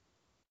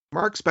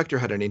Mark Spector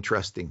had an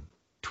interesting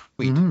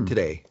tweet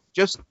today.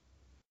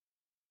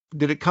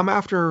 Did it come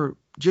after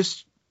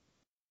just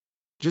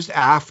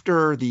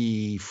after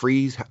the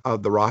freeze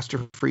of the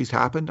roster freeze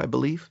happened? I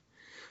believe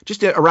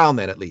just around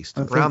then, at least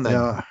around then.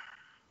 Yeah.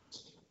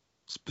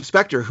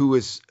 Spector, who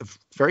is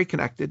very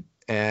connected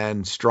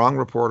and strong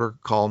reporter,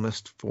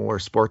 columnist for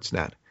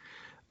Sportsnet,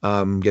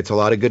 gets a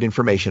lot of good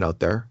information out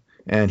there.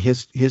 And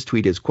his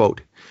tweet is,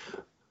 quote,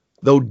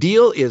 "Though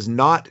deal is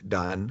not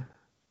done,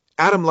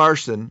 Adam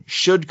Larsson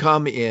should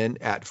come in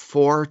at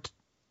 4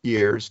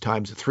 years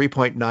times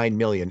 $3.9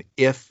 million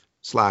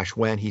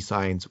if/when he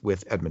signs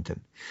with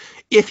Edmonton.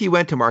 If he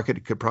went to market,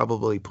 it could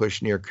probably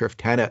push near Chris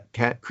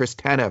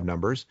Tanev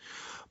numbers,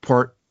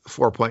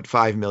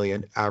 $4.5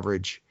 million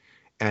average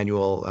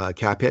annual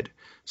cap hit.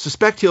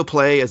 Suspect he'll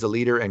play as a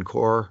leader and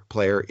core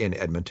player in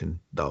Edmonton,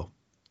 though."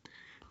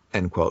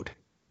 End quote.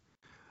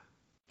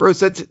 Bruce,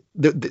 that's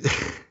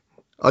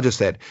I'll just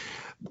say it.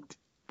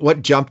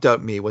 What jumped out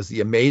at me was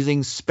the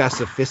amazing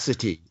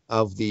specificity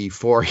of the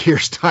 4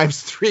 years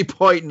times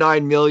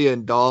 $3.9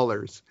 million.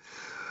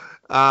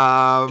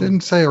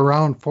 Didn't say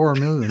around 4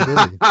 million, did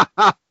he?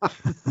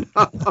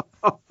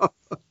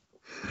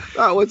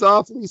 That was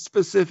awfully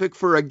specific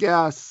for a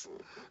guess.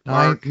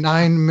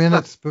 9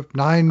 minutes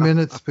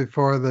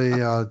before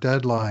the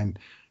deadline,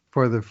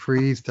 for the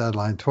freeze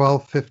deadline,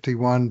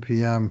 12:51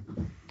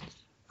 p.m.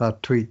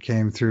 That tweet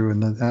came through,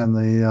 and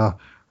the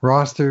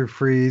roster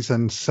freeze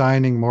and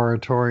signing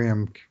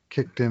moratorium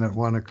kicked in at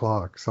 1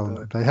 o'clock.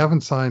 So they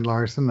haven't signed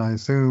Larsson, I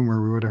assume,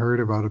 or we would have heard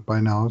about it by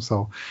now.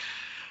 So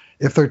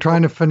if they're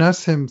trying to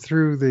finesse him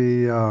through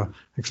the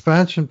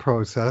expansion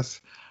process,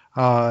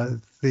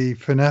 the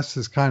finesse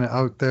is kind of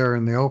out there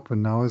in the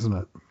open now, isn't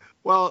it?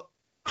 Well,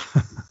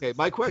 okay,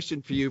 my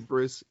question for you,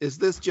 Bruce, is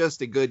this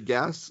just a good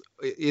guess?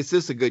 Is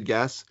this a good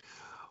guess?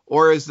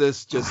 Or is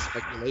this just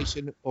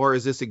speculation? Or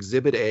is this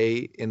Exhibit A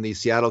in the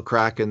Seattle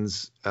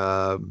Kraken's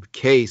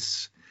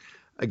case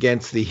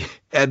against the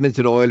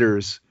Edmonton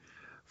Oilers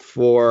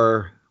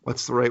for,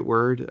 what's the right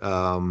word?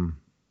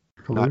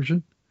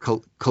 Collusion?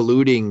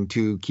 Colluding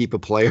to keep a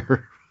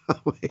player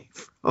away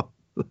from.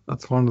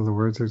 That's one of the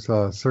words. There's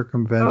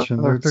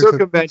circumvention.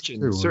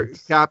 Circumvention.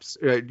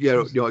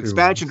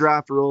 Expansion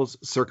draft rules,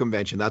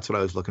 circumvention. That's what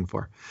I was looking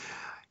for.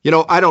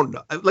 I don't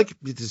know. Like,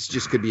 this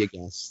just could be a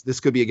guess.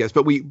 This could be a guess.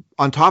 But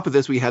on top of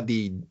this, we had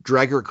the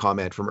Dreger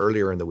comment from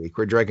earlier in the week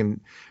where Darren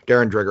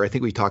Dreger, I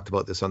think we talked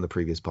about this on the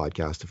previous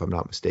podcast, if I'm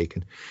not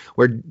mistaken,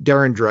 where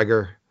Darren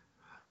Dreger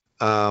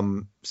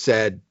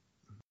said,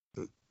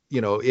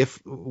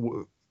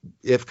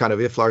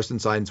 if Larsson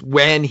signs,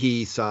 when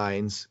he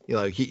signs,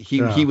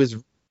 he was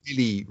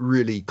really,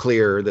 really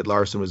clear that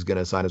Larsson was going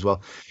to sign as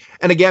well.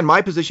 And again,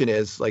 my position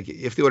is, like,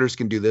 if the Oilers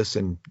can do this,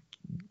 and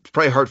it's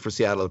probably hard for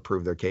Seattle to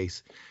prove their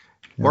case,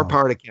 More Yeah.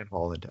 power to Ken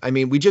Holland. I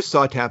mean, we just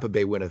saw Tampa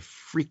Bay win a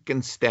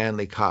freaking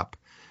Stanley Cup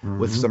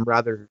with Hmm. some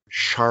rather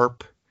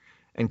sharp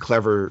and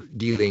clever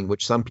dealing,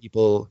 which some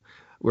people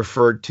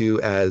referred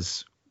to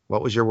as,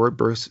 what was your word,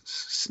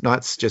 Bruce?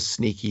 Not just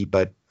sneaky,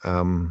 but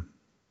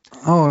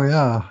Oh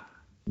yeah.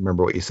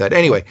 remember what you said.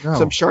 Anyway, some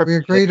No, sharp we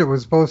agreed it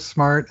was both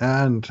smart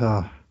and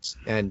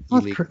and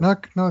not illegal,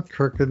 not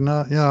crooked,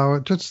 not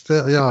just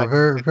yeah,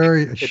 very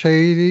very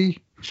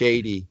shady.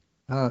 shady.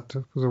 It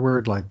was a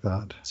word like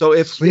that. So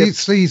if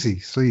Sleazy.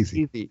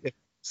 sleazy, if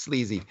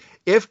sleazy,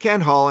 if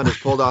Ken Holland has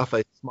pulled off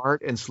a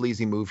smart and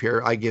sleazy move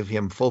here, I give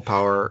him full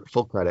power,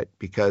 full credit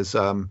because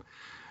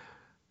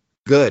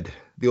good.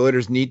 The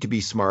Oilers need to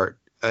be smart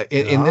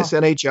in Yeah, this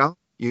NHL.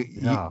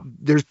 yeah.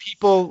 There's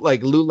people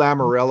like Lou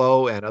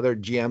Lamoriello and other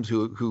GMs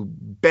who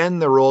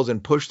bend the rules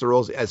and push the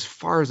rules as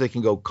far as they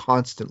can go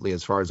constantly,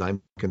 as far as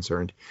I'm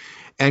concerned.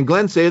 And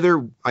Glenn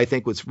Sather, I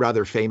think, was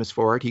rather famous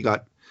for it.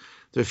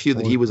 There's a few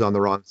that Oh, he was on the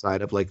wrong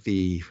side of, like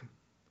the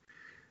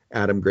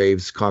Adam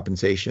Graves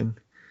compensation.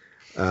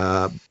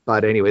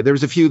 But anyway, there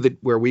was a few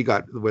where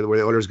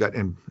the Oilers got,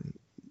 and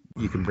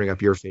you can bring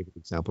up your favorite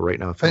example right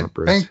now if you want,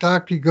 Bruce. Bank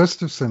Aki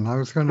Gustafson. I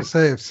was going to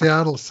say, if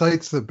Seattle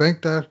cites the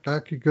Bank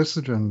Aki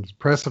Gustafson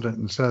precedent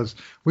and says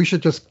we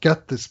should just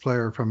get this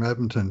player from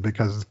Edmonton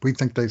because we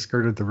think they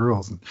skirted the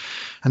rules, and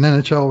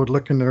NHL would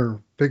look in their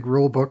big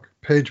rule book,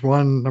 page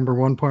 1, number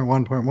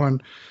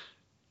 1.1.1,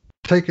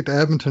 take it to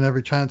Edmonton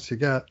every chance you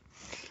get.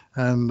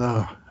 And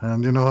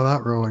you know how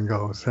that ruling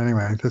goes.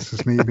 Anyway, this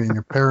is me being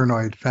a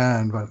paranoid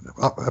fan, but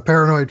a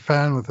paranoid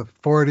fan with a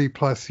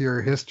 40-plus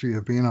year history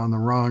of being on the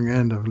wrong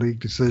end of league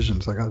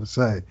decisions, I got to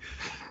say.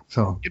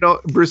 So,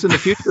 Bruce, in the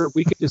future,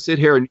 we could just sit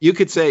here and you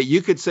could say,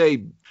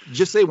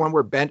 just say one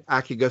word, Bent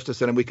Aki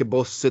Gustafson, and we could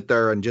both sit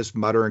there and just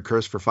mutter and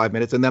curse for 5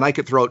 minutes. And then I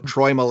could throw out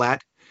Troy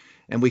Millette,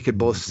 and we could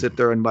both sit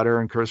there and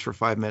mutter and curse for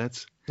 5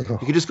 minutes. You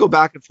could just go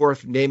back and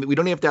forth, name it. We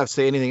don't even have to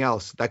say anything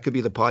else. That could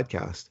be the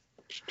podcast.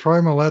 Troy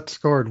Millette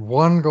scored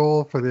 1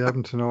 goal for the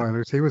Edmonton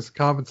Oilers. He was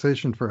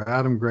compensation for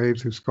Adam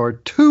Graves, who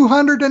scored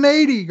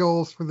 280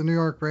 goals for the New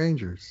York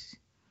Rangers.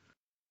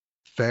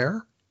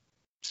 Fair?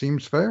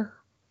 Seems fair.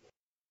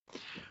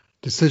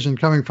 Decision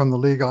coming from the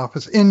league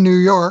office in New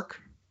York.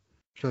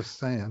 Just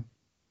saying.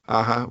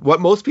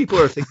 What most people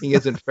are thinking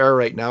isn't fair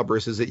right now,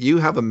 Bruce, is that you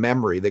have a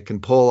memory that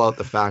can pull out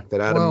the fact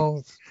that Adam.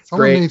 Well,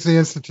 someone needs the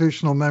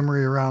institutional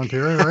memory around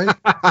here, right?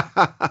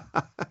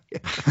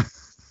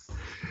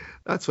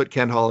 That's what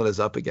Ken Holland is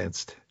up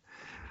against.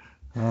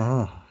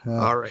 Yeah.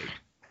 All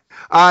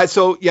right.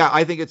 So yeah,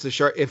 I think it's a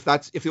sharp. If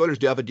the Oilers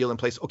do have a deal in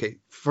place, okay.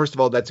 First of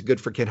all, that's good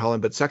for Ken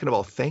Holland, but second of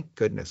all, thank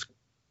goodness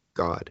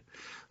God,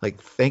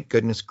 thank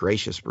goodness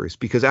gracious, Bruce,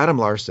 because Adam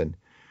Larsson.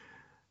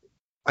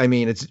 I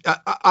mean,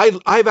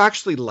 I've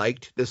actually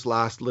liked this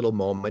last little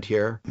moment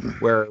here,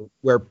 where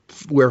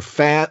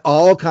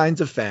all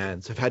kinds of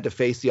fans have had to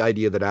face the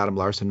idea that Adam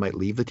Larsson might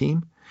leave the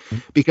team.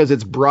 Because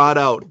it's brought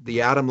out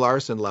the Adam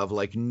Larsson love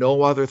like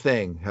no other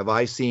thing have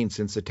I seen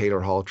since the Taylor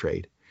Hall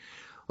trade.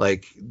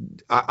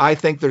 I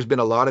think there's been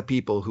a lot of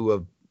people who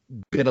have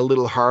been a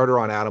little harder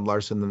on Adam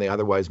Larsson than they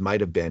otherwise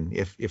might have been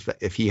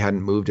if he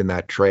hadn't moved in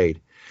that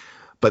trade.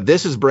 But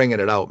this is bringing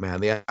it out,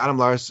 man. The Adam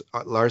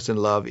Larsson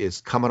love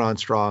is coming on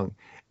strong.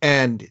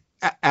 And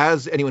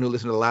as anyone who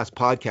listened to the last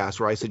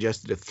podcast where I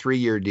suggested a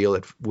 3-year deal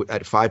at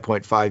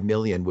 $5.5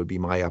 million would be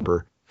my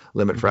upper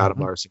limit for Adam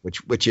Larsson,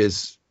 which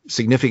is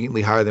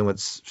significantly higher than what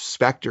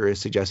Spectre is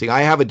suggesting.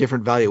 I have a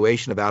different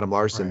valuation of Adam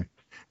Larsson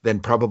than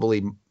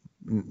probably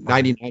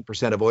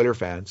 99% of Oiler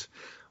fans.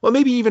 Well,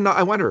 maybe even not.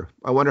 I wonder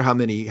how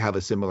many have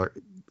a similar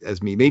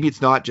as me. Maybe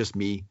it's not just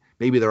me.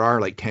 Maybe there are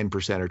like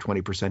 10% or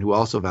 20% who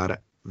also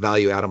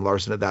value Adam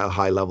Larsson at that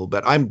high level.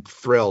 But I'm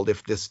thrilled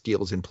if this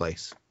deal's in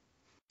place.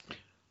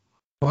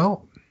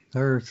 Well,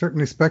 they're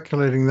certainly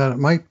speculating that it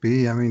might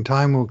be. I mean,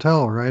 time will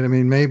tell, right? I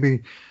mean,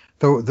 maybe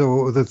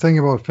the thing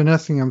about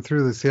finessing him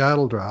through the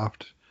Seattle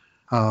draft,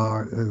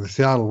 the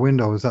Seattle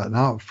window, is that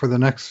now for the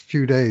next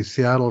few days,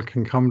 Seattle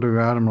can come to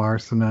Adam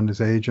Larsson and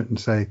his agent and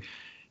say,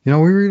 we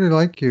really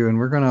like you, and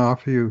we're going to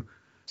offer you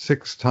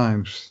 6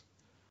 times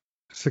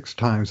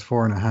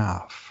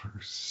 4.5, or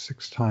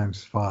 6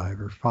 times 5,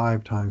 or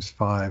 5 times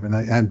 5,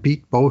 and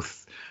beat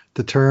both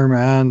the term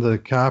and the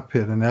cap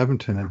hit in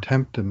Edmonton and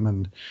tempt him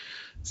and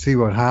see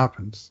what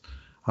happens.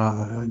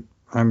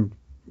 I'm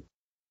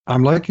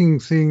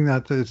liking seeing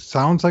that. It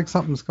sounds like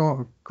something's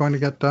going to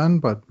get done,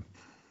 but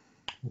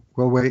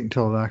we'll wait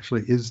until it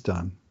actually is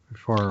done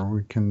before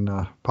we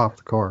can pop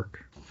the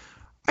cork.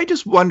 I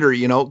just wonder,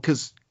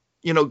 because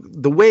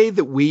the way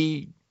that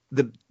we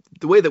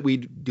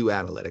do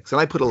analytics, and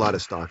I put a lot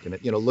of stock in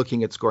it,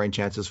 looking at scoring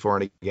chances for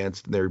and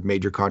against, and their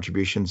major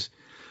contributions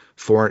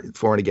for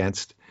and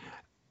against.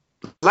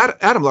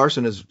 Adam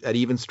Larsson is at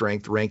even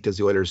strength ranked as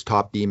the Oilers'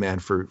 top D man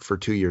for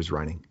 2 years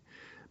running,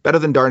 better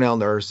than Darnell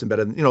Nurse and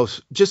better than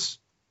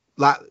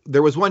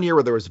there was 1 year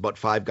where there was about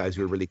 5 guys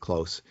who were really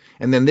close,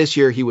 and then this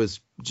year he was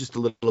just a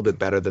little bit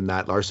better than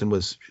that. Larsson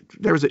was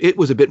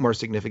a bit more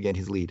significant,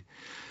 his lead.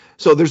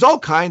 So there's all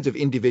kinds of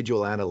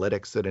individual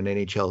analytics that an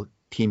NHL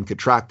team could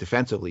track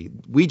defensively.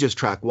 We just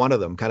track one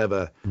of them, kind of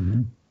a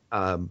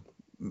Mm-hmm.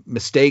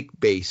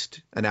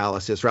 mistake-based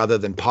analysis rather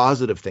than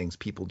positive things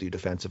people do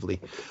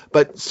defensively.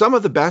 But some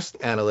of the best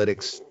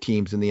analytics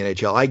teams in the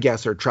NHL, I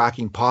guess, are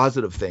tracking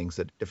positive things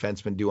that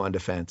defensemen do on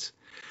defense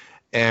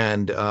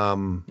and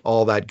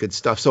all that good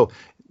stuff. So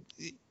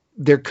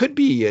there could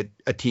be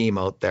a team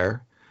out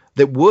there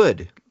that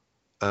would,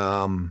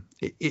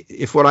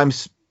 if what I'm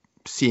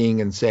seeing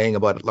and saying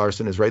about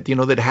Larson is right,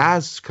 that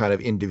has kind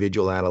of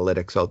individual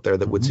analytics out there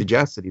that would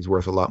suggest that he's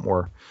worth a lot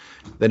more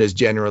than is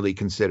generally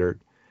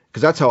considered.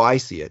 Because that's how I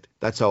see it.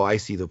 That's how I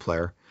see the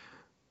player.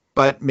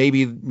 But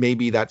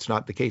maybe that's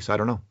not the case. I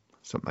don't know.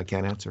 Something I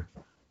can't answer.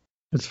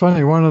 It's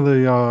funny. One of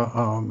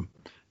the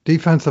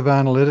defensive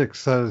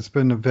analytics that has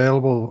been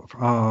available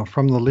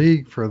from the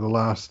league for the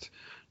last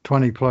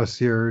 20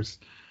 plus years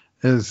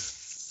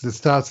is the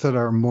stats that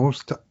are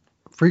most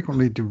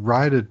frequently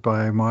derided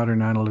by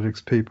modern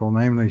analytics people,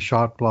 namely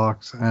shot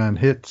blocks and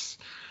hits,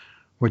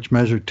 which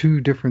measure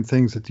two different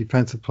things that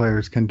defensive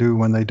players can do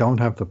when they don't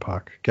have the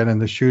puck: get in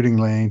the shooting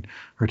lane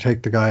or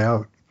take the guy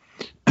out.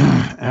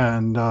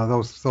 And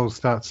those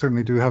stats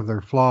certainly do have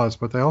their flaws,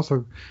 but they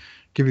also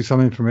give you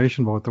some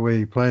information about the way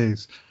he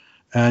plays.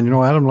 And,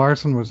 Adam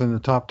Larson was in the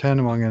top 10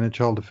 among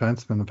NHL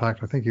defensemen. In fact,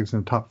 I think he was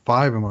in the top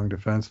 5 among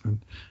defensemen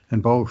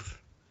in both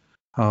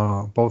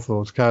of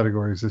those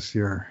categories this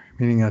year,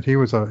 meaning that he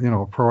was a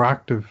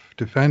proactive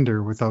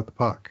defender without the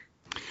puck.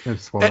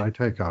 That's what I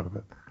take out of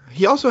it.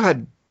 He also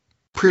had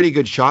pretty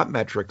good shot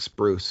metrics,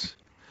 Bruce.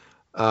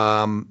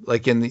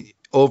 Like in the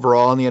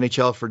overall in the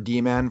NHL for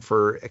D-man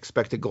for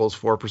expected goals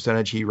for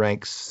percentage, he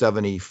ranks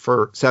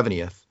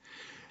 70th.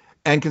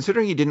 And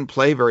considering he didn't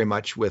play very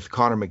much with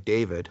Connor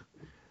McDavid,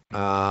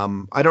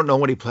 I don't know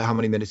how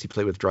many minutes he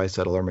played with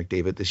Draisaitl or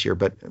McDavid this year,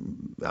 but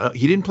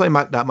he didn't play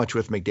that much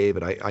with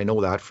McDavid. I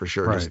know that for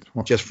sure, right.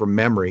 just from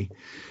memory.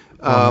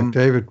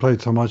 McDavid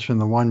played so much in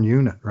the one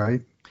unit,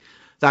 right?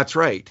 That's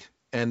right.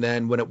 And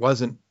then when it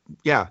wasn't,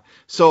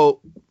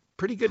 so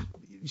pretty good.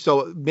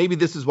 So maybe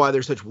this is why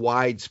there's such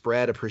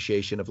widespread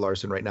appreciation of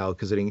Larson right now,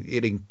 because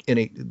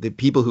the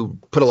people who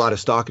put a lot of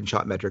stock in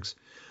shot metrics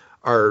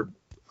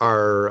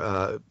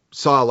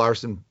saw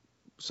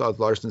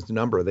Larson's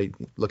number. They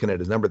looking at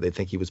his number, they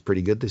think he was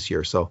pretty good this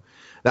year. So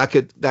that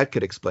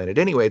could explain it.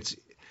 Anyway,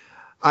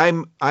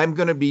 I'm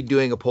going to be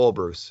doing a poll,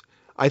 Bruce.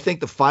 I think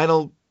the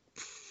final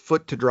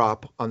foot to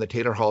drop on the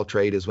Taylor Hall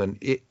trade is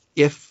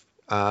if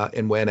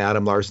and when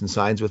Adam Larson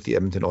signs with the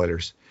Edmonton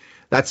Oilers.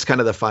 That's kind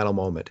of the final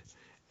moment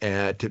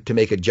to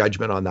make a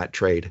judgment on that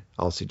trade,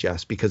 I'll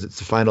suggest, because it's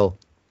the final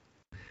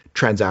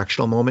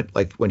transactional moment.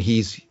 Like when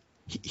his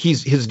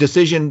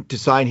decision to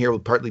sign here will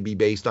partly be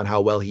based on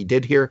how well he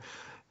did here,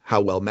 how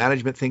well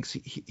management thinks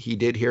he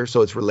did here.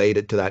 So it's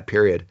related to that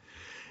period.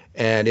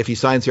 And if he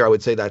signs here, I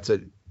would say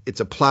it's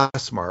a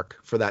plus mark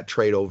for that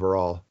trade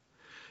overall.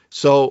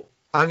 So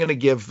I'm going to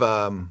give,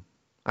 I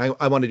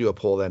want to do a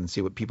poll then and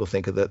see what people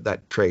think of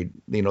that trade,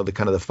 the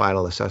kind of the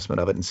final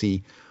assessment of it, and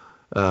see,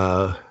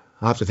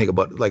 I'll have to think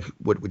about, like,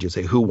 what would you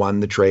say, who won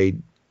the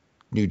trade,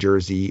 New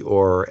Jersey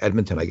or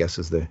Edmonton, I guess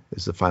is the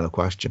final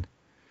question.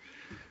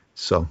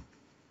 So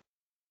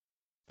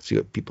see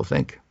what people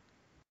think.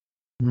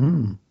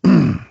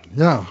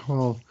 Yeah,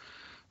 well,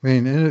 I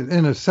mean,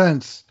 in a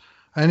sense,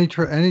 any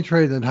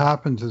trade that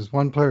happens is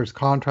one player's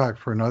contract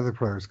for another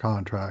player's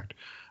contract.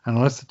 And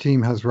unless the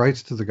team has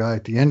rights to the guy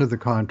at the end of the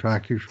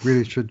contract, you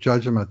really should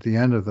judge him at the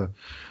end of the.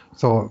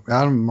 So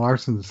Adam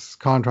Larson's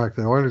contract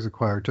the Oilers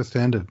acquired just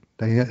ended.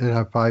 They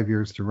have 5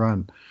 years to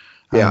run.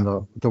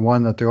 And the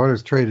one that the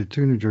Oilers traded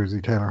to New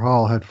Jersey, Taylor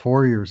Hall, had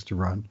 4 years to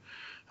run.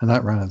 And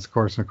that ran its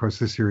course. And of course,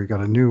 this year he got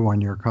a new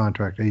 1 year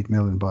contract, $8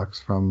 million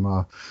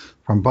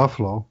from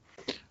Buffalo.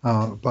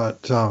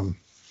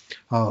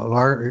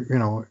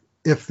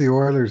 If the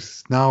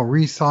Oilers now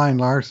re-sign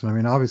Larson, I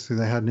mean, obviously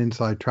they had an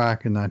inside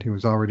track in that he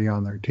was already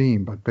on their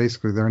team, but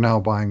basically they're now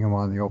buying him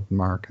on the open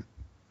market.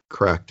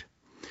 Correct.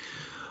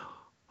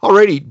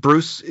 Alrighty,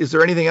 Bruce, is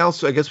there anything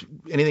else? I guess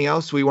anything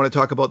else we want to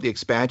talk about the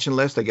expansion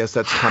list? I guess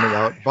that's coming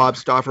out. Bob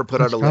Stauffer put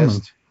out a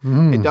list.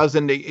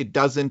 It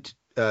doesn't.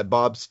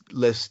 Bob's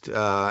list,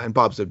 and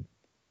Bob's a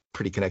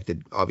pretty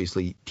connected,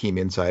 obviously, team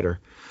insider.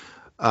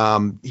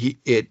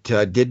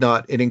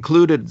 It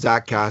included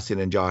Zach Cassian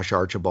and Josh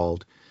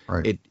Archibald.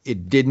 Right.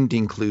 It didn't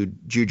include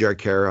Jujhar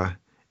Khaira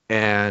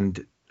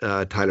and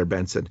Tyler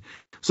Benson.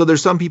 So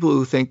there's some people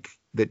who think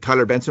that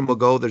Tyler Benson will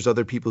go. There's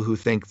other people who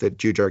think that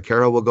Jujhar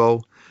Khaira will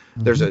go.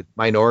 There's a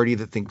minority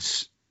that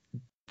thinks.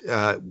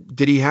 Who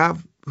did he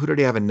have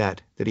in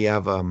net? Did he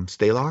have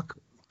Stalock?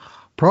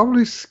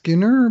 Probably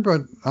Skinner,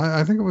 but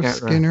I think it was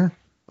Skinner.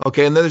 Right.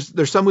 Okay, and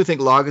there's some who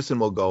think Lagesson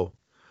will go.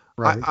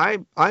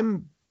 Right.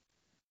 I'm.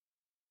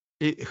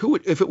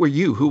 If it were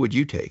you, who would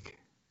you take?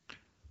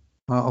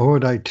 Who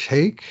would I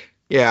take?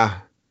 Yeah.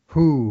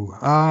 Who?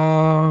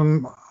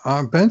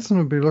 Benson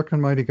would be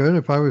looking mighty good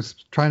if I was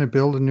trying to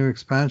build a new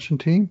expansion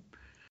team.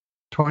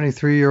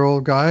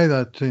 23-year-old guy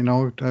that,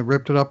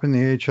 ripped it up in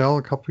the AHL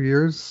a couple of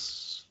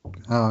years.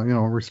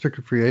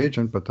 Restricted free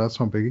agent, but that's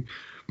no biggie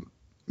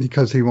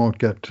because he won't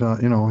get,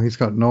 he's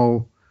got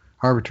no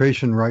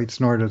arbitration rights,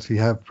 nor does he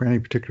have any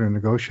particular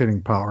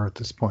negotiating power at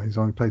this point. He's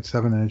only played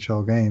 7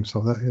 NHL games,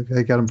 so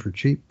they get him for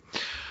cheap.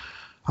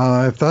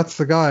 If that's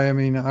the guy, I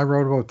mean, I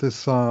wrote about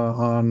this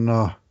in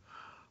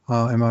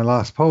my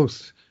last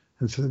post.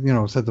 And said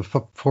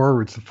the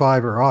forwards, the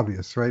 5 are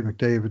obvious, right?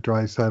 McDavid,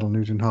 Draisaitl,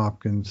 Nugent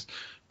Hopkins,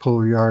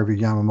 Puljujarvi,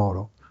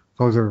 Yamamoto.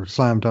 Those are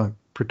slam dunk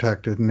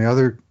protected. And the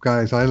other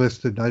guys I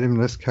listed, I didn't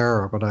list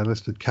Kara, but I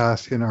listed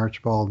Kassian,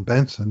 Archibald, and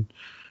Benson.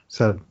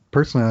 Said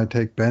personally, I'd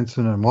take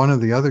Benson and one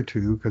of the other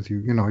two because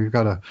you've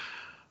got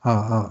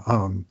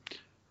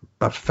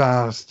a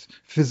fast,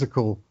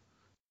 physical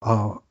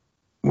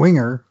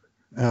winger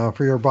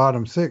for your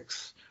bottom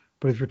 6.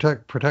 But if you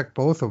protect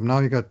both of them, now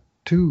you got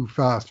 2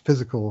 fast,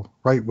 physical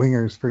right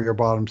wingers for your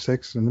bottom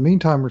 6. In the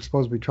meantime, we're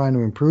supposed to be trying to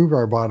improve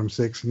our bottom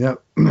 6, and yet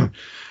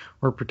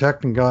we're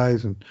protecting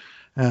guys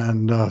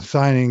and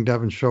signing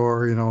Devon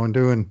Shore,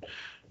 and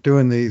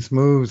doing these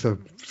moves of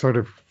sort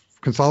of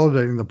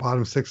consolidating the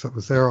bottom 6 that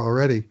was there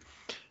already.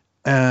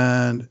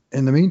 And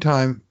in the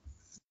meantime,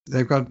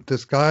 they've got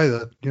this guy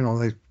that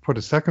they put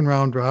a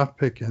 2nd-round draft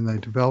pick in. They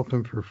developed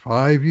him for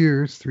 5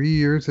 years, 3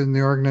 years in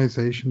the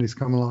organization. He's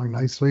come along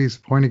nicely. He's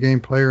a point-a-game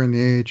player in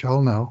the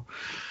AHL now.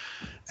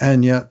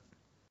 And yet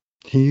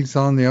he's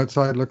on the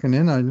outside looking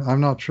in.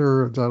 I'm not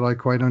sure that I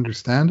quite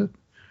understand it,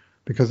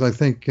 because I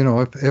think,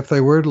 if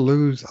they were to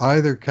lose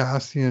either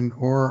Kassian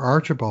or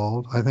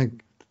Archibald, I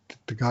think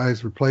the guy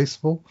is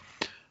replaceable,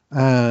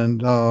 and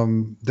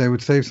they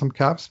would save some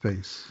cap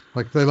space.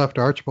 Like if they left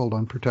Archibald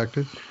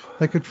unprotected,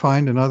 they could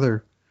find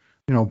another,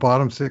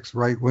 bottom 6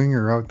 right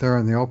winger out there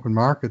in the open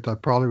market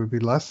that probably would be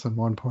less than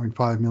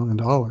 $1.5 million.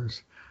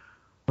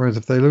 Whereas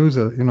if they lose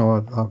a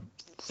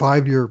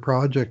 5-year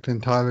project in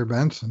Tyler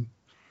Benson,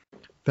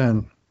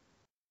 then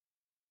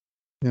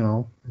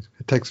it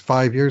takes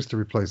 5 years to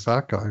replace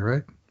that guy,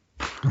 right?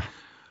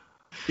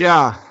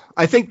 Yeah,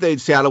 I think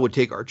Seattle would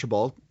take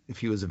Archibald if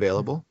he was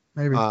available.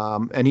 Maybe.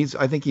 And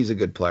I think he's a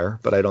good player,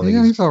 but I don't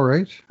think he's all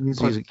right.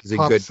 He's a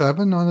top good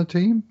 7 on the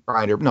team.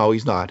 grinder. No,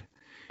 he's not.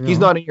 He's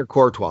not in your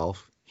core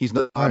 12. He's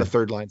not a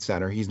 3rd-line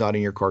center. He's not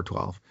in your core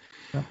 12.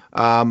 Yeah.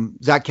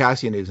 Zach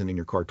Kassian isn't in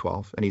your core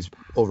 12, and he's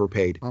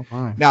overpaid. Oh,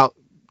 fine. Now,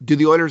 do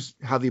the Oilers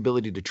have the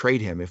ability to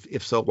trade him?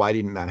 If so, why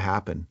didn't that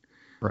happen?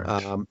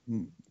 Right.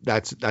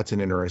 That's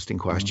an interesting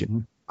question. Mm-hmm.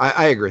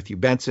 I agree with you.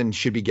 Benson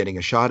should be getting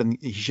a shot, and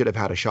he should have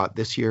had a shot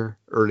this year,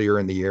 earlier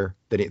in the year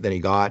than he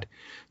got.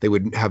 They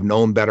would have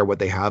known better what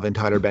they have in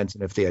Tyler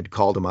Benson if they had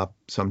called him up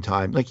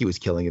sometime. Like he was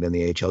killing it in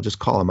the AHL. Just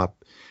call him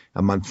up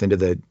a month into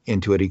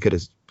it. He could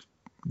have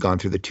gone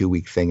through the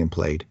 2-week thing and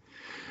played.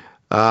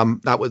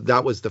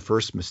 That was the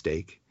first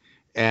mistake,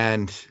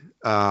 and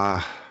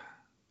I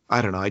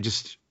don't know.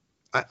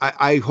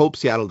 I hope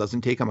Seattle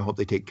doesn't take him. I hope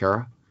they take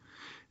Kara.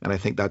 And I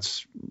think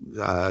that's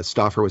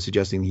Stauffer was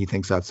suggesting he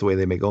thinks that's the way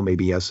they may go.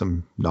 Maybe he has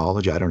some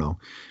knowledge. I don't know.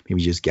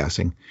 Maybe just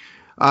guessing.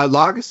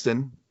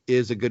 Lagesson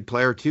is a good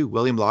player too.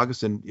 William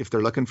Lagesson, if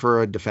they're looking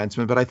for a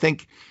defenseman, but I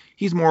think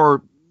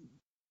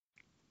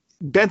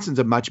Benson's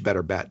a much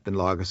better bet than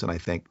Lagesson, I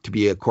think, to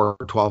be a core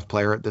 12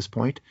 player at this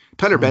point.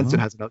 Tyler Benson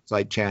has an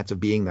outside chance of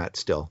being that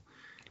still.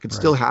 It could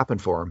still happen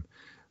for him.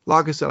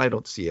 Lagesson, I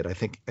don't see it. I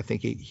think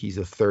he's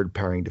a 3rd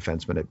pairing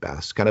defenseman at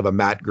best, kind of a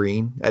Matt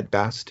Green at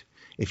best.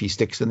 If he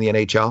sticks in the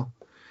NHL,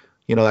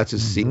 that's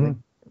his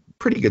ceiling.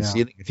 Pretty good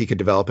ceiling if he could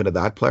develop into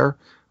that player.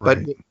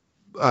 Right.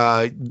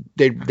 But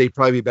they'd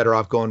probably be better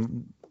off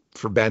going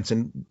for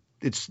Benson.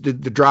 It's the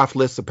draft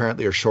lists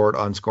apparently are short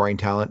on scoring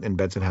talent, and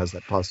Benson has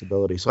that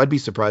possibility. So I'd be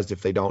surprised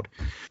if they don't.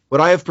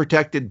 Would I have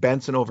protected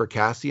Benson over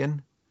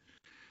Kassian?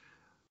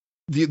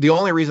 The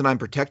only reason I'm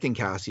protecting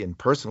Kassian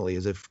personally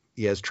is if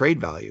he has trade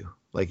value.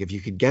 Like if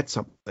you could get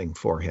something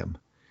for him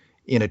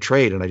in a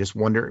trade, and I just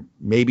wonder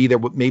maybe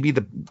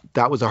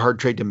that was a hard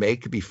trade to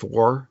make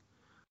before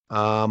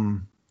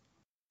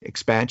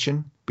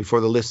expansion,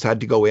 before the list had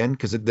to go in,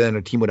 because then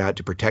a team would have had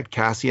to protect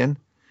Kassian.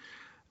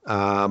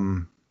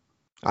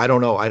 I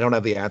don't know. I don't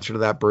have the answer to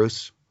that,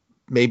 Bruce.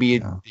 Maybe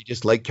they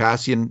just like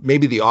Kassian.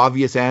 Maybe the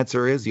obvious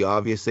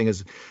thing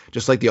is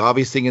just like the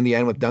obvious thing in the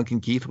end with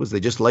Duncan Keith was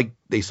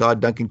they saw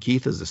Duncan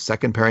Keith as a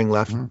 2nd pairing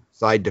left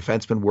side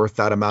defenseman worth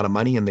that amount of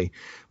money, and they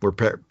were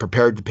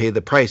prepared to pay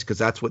the price because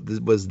that's what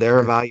was their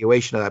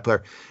evaluation of that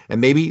player.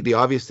 And maybe the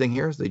obvious thing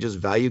here is they just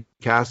value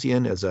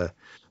Kassian as a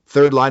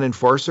 3rd-line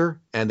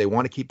enforcer, and they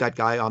want to keep that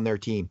guy on their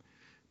team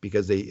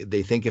because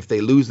they think if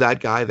they lose that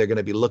guy, they're going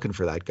to be looking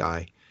for that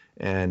guy.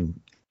 And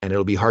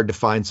it'll be hard to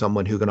find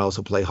someone who can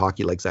also play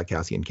hockey like Zach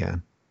Kassian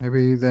can.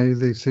 Maybe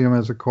they see him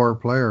as a core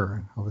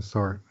player of a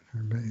sort.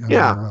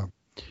 Or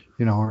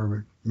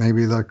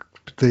maybe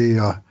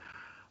the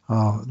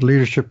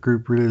leadership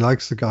group really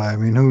likes the guy. I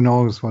mean, who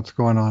knows what's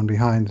going on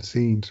behind the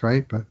scenes,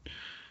 right? But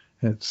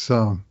it's,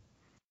 from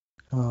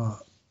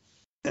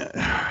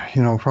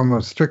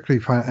a strictly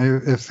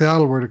if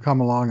Seattle were to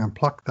come along and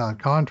pluck that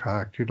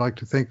contract, you'd like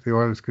to think the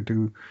Oilers could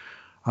do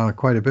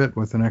quite a bit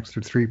with an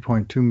extra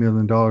 $3.2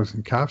 million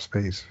in cap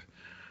space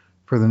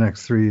for the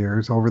next 3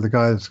 years over the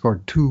guy that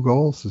scored 2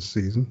 goals this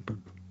season. But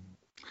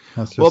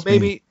that's just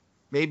maybe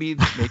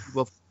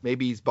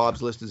maybe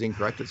Bob's list is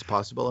incorrect. It's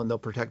possible, and they'll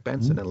protect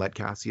Benson and let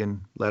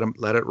Kassian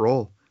let it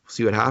roll.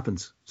 See what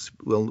happens.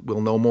 We'll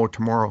know more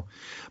tomorrow.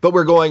 But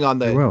we're going on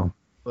the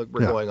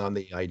going on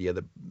the idea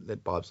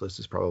that Bob's list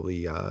is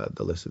probably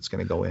the list that's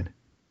going to go in.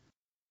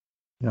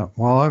 Yeah.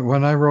 Well,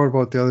 when I wrote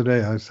about the other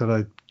day, I said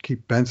I'd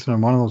keep Benson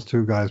and one of those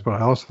two guys, but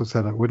I also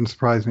said it wouldn't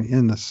surprise me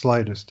in the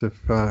slightest if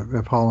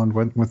Holland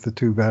went with the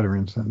two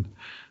veterans, and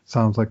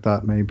sounds like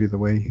that may be the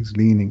way he's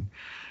leaning.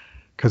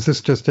 Because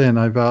this just in,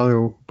 I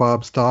value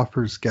Bob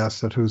Stauffer's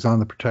guess at who's on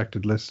the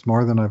protected list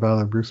more than I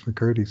value Bruce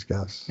McCurdy's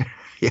guess.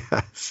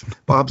 Yes,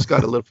 Bob's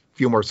got a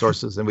few more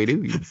sources than we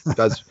do. He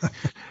does,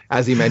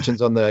 as he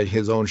mentions on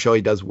his own show,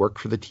 he does work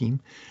for the team.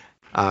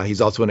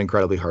 He's also an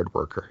incredibly hard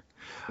worker.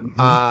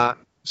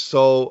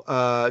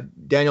 So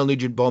Daniel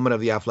Nugent-Bowman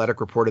of The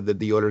Athletic reported that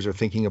the Oilers are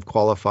thinking of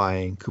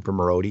qualifying Cooper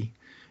Marody,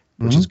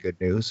 which is good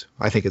news.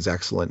 I think it's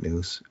excellent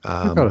news.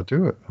 You've got to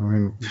do it. I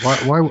mean,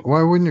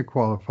 why wouldn't you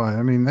qualify?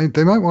 I mean,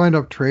 they might wind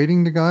up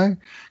trading the guy,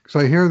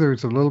 because I hear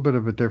there's a little bit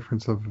of a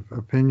difference of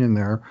opinion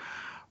there,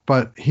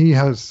 but he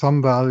has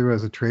some value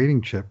as a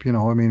trading chip. I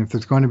mean, if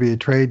there's going to be a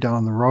trade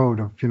down the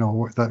road of,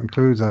 that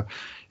includes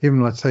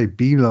even let's say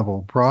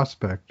B-level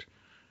prospect,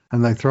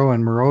 and they throw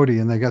in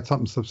Marody and they get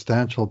something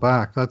substantial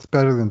back, that's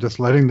better than just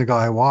letting the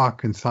guy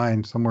walk and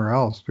sign somewhere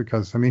else,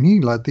 because, I mean, he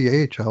led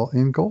the AHL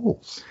in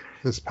goals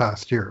this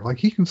past year. Like,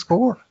 he can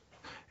score.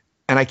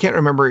 And I can't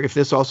remember if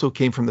this also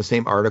came from the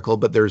same article,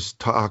 but there's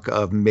talk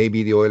of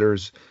maybe the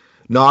Oilers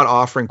not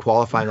offering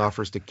qualifying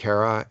offers to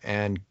Kara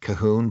and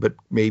Cahoon, but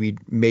maybe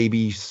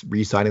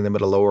re-signing them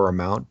at a lower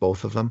amount,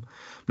 both of them.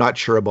 Not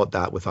sure about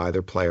that with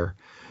either player.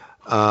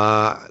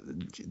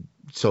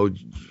 So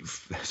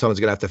someone's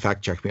going to have to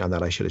fact check me on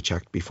that. I should have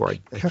checked before I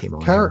came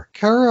on.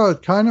 Kara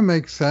kind of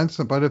makes sense,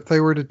 but if they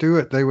were to do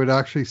it, they would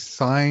actually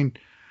sign,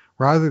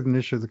 rather than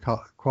issue the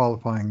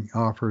qualifying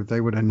offer, they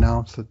would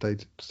announce that they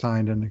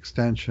signed an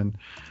extension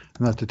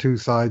and that the two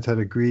sides had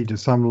agreed to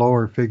some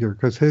lower figure,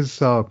 because his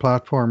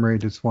platform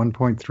rate is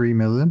 $1.3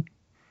 million.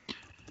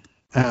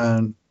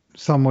 And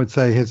some would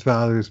say his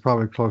value is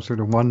probably closer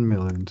to $1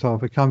 million. So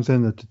if it comes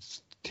in that the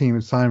team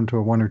has signed him to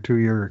a 1 or 2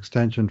 year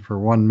extension for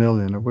 $1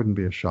 million, it wouldn't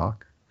be a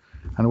shock.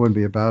 And it wouldn't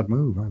be a bad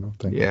move, I don't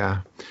think.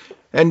 Yeah.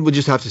 And we'll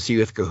just have to see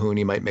with Cahoon.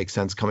 He might make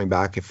sense coming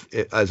back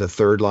as a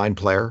third line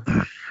player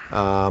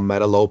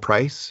at a low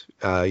price.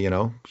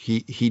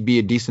 He'd be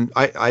a decent.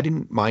 I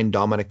didn't mind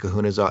Dominic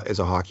Cahoon as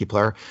a hockey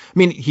player. I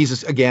mean, he's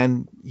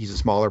a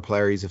smaller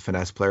player. He's a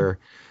finesse player.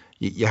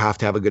 You have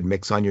to have a good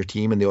mix on your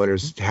team, and the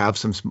Oilers have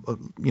some.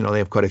 They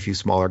have quite a few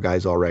smaller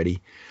guys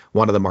already.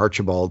 One of them,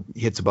 Archibald,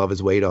 hits above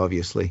his weight,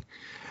 obviously,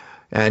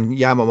 and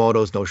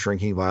Yamamoto's no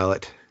shrinking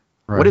violet.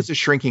 Right. What is a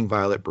shrinking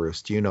violet,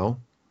 Bruce? Do you know?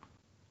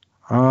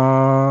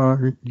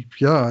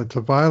 Yeah, it's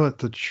a violet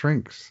that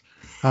shrinks.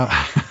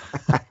 I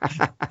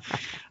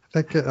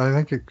think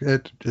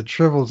it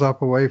shrivels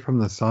up away from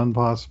the sun,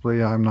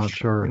 possibly. I'm not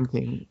sure.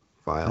 Shrinking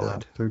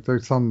violet. Yeah,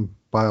 there's some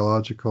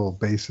biological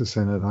basis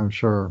in it, I'm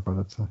sure,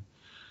 but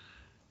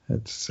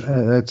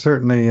it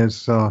certainly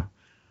is not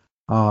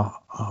a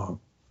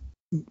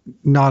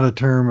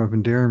term of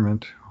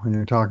endearment when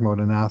you're talking about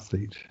an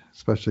athlete,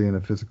 especially in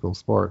a physical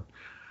sport.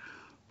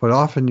 But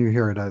often you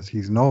hear it as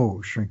he's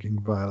no shrinking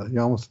violet.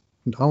 You almost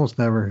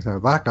never say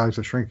that guy's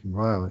a shrinking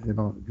violet. You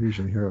don't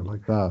usually hear it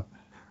like that.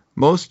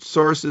 Most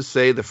sources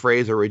say the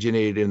phrase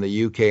originated in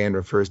the UK and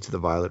refers to the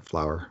violet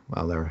flower.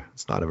 Well,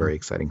 it's not a very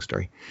exciting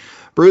story.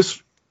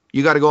 Bruce,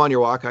 you got to go on your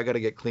walk. I got to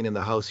get cleaning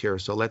the house here.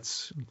 So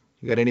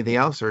you got anything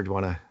else, or do you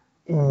want to?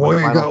 Well,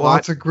 you got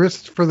lots of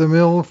grist for the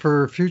mill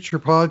for future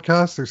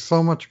podcasts. There's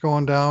so much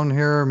going down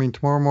here. I mean,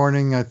 tomorrow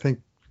morning, I think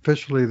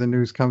officially the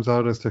news comes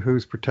out as to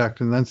who's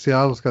protected. And then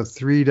Seattle's got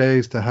 3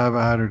 days to have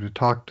at her, to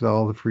talk to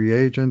all the free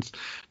agents,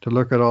 to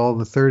look at all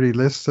the 30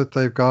 lists that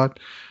they've got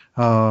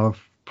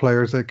of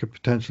players they could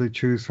potentially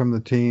choose from the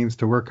teams,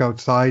 to work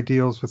out side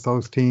deals with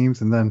those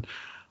teams. And then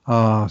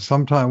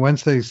sometime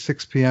Wednesday,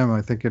 6 p.m.,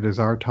 I think it is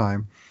our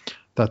time,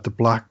 that the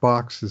black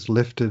box is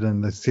lifted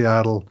and the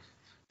Seattle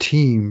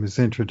team is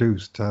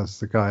introduced as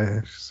the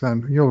guy.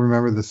 And you'll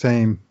remember the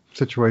same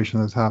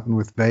situation that's happened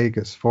with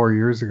Vegas 4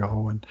 years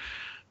ago when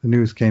the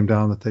news came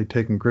down that they'd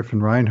taken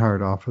Griffin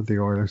Reinhart off of the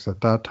Oilers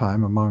at that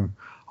time, among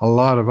a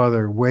lot of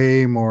other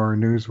way more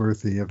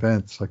newsworthy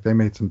events. Like, they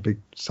made some big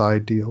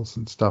side deals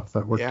and stuff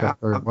that worked out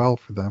very well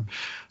for them.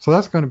 So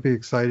that's going to be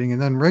exciting. And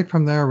then right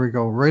from there, we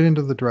go right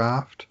into the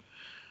draft.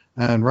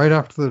 And right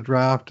after the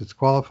draft, it's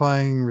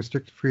qualifying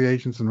restricted free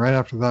agents. And right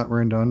after that,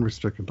 we're into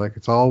unrestricted. Like,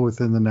 it's all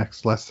within the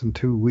next less than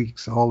 2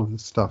 weeks, all of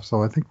this stuff.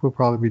 So I think we'll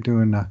probably be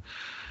doing,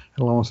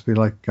 it'll almost be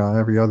like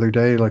every other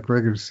day, like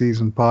regular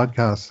season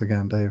podcasts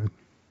again, David.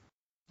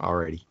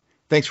 Alrighty.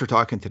 Thanks for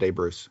talking today,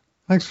 Bruce.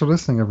 Thanks for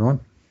listening, everyone.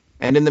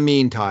 And in the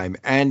meantime,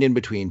 and in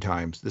between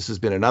times, this has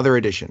been another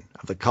edition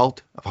of the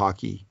Cult of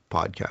Hockey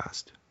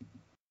podcast.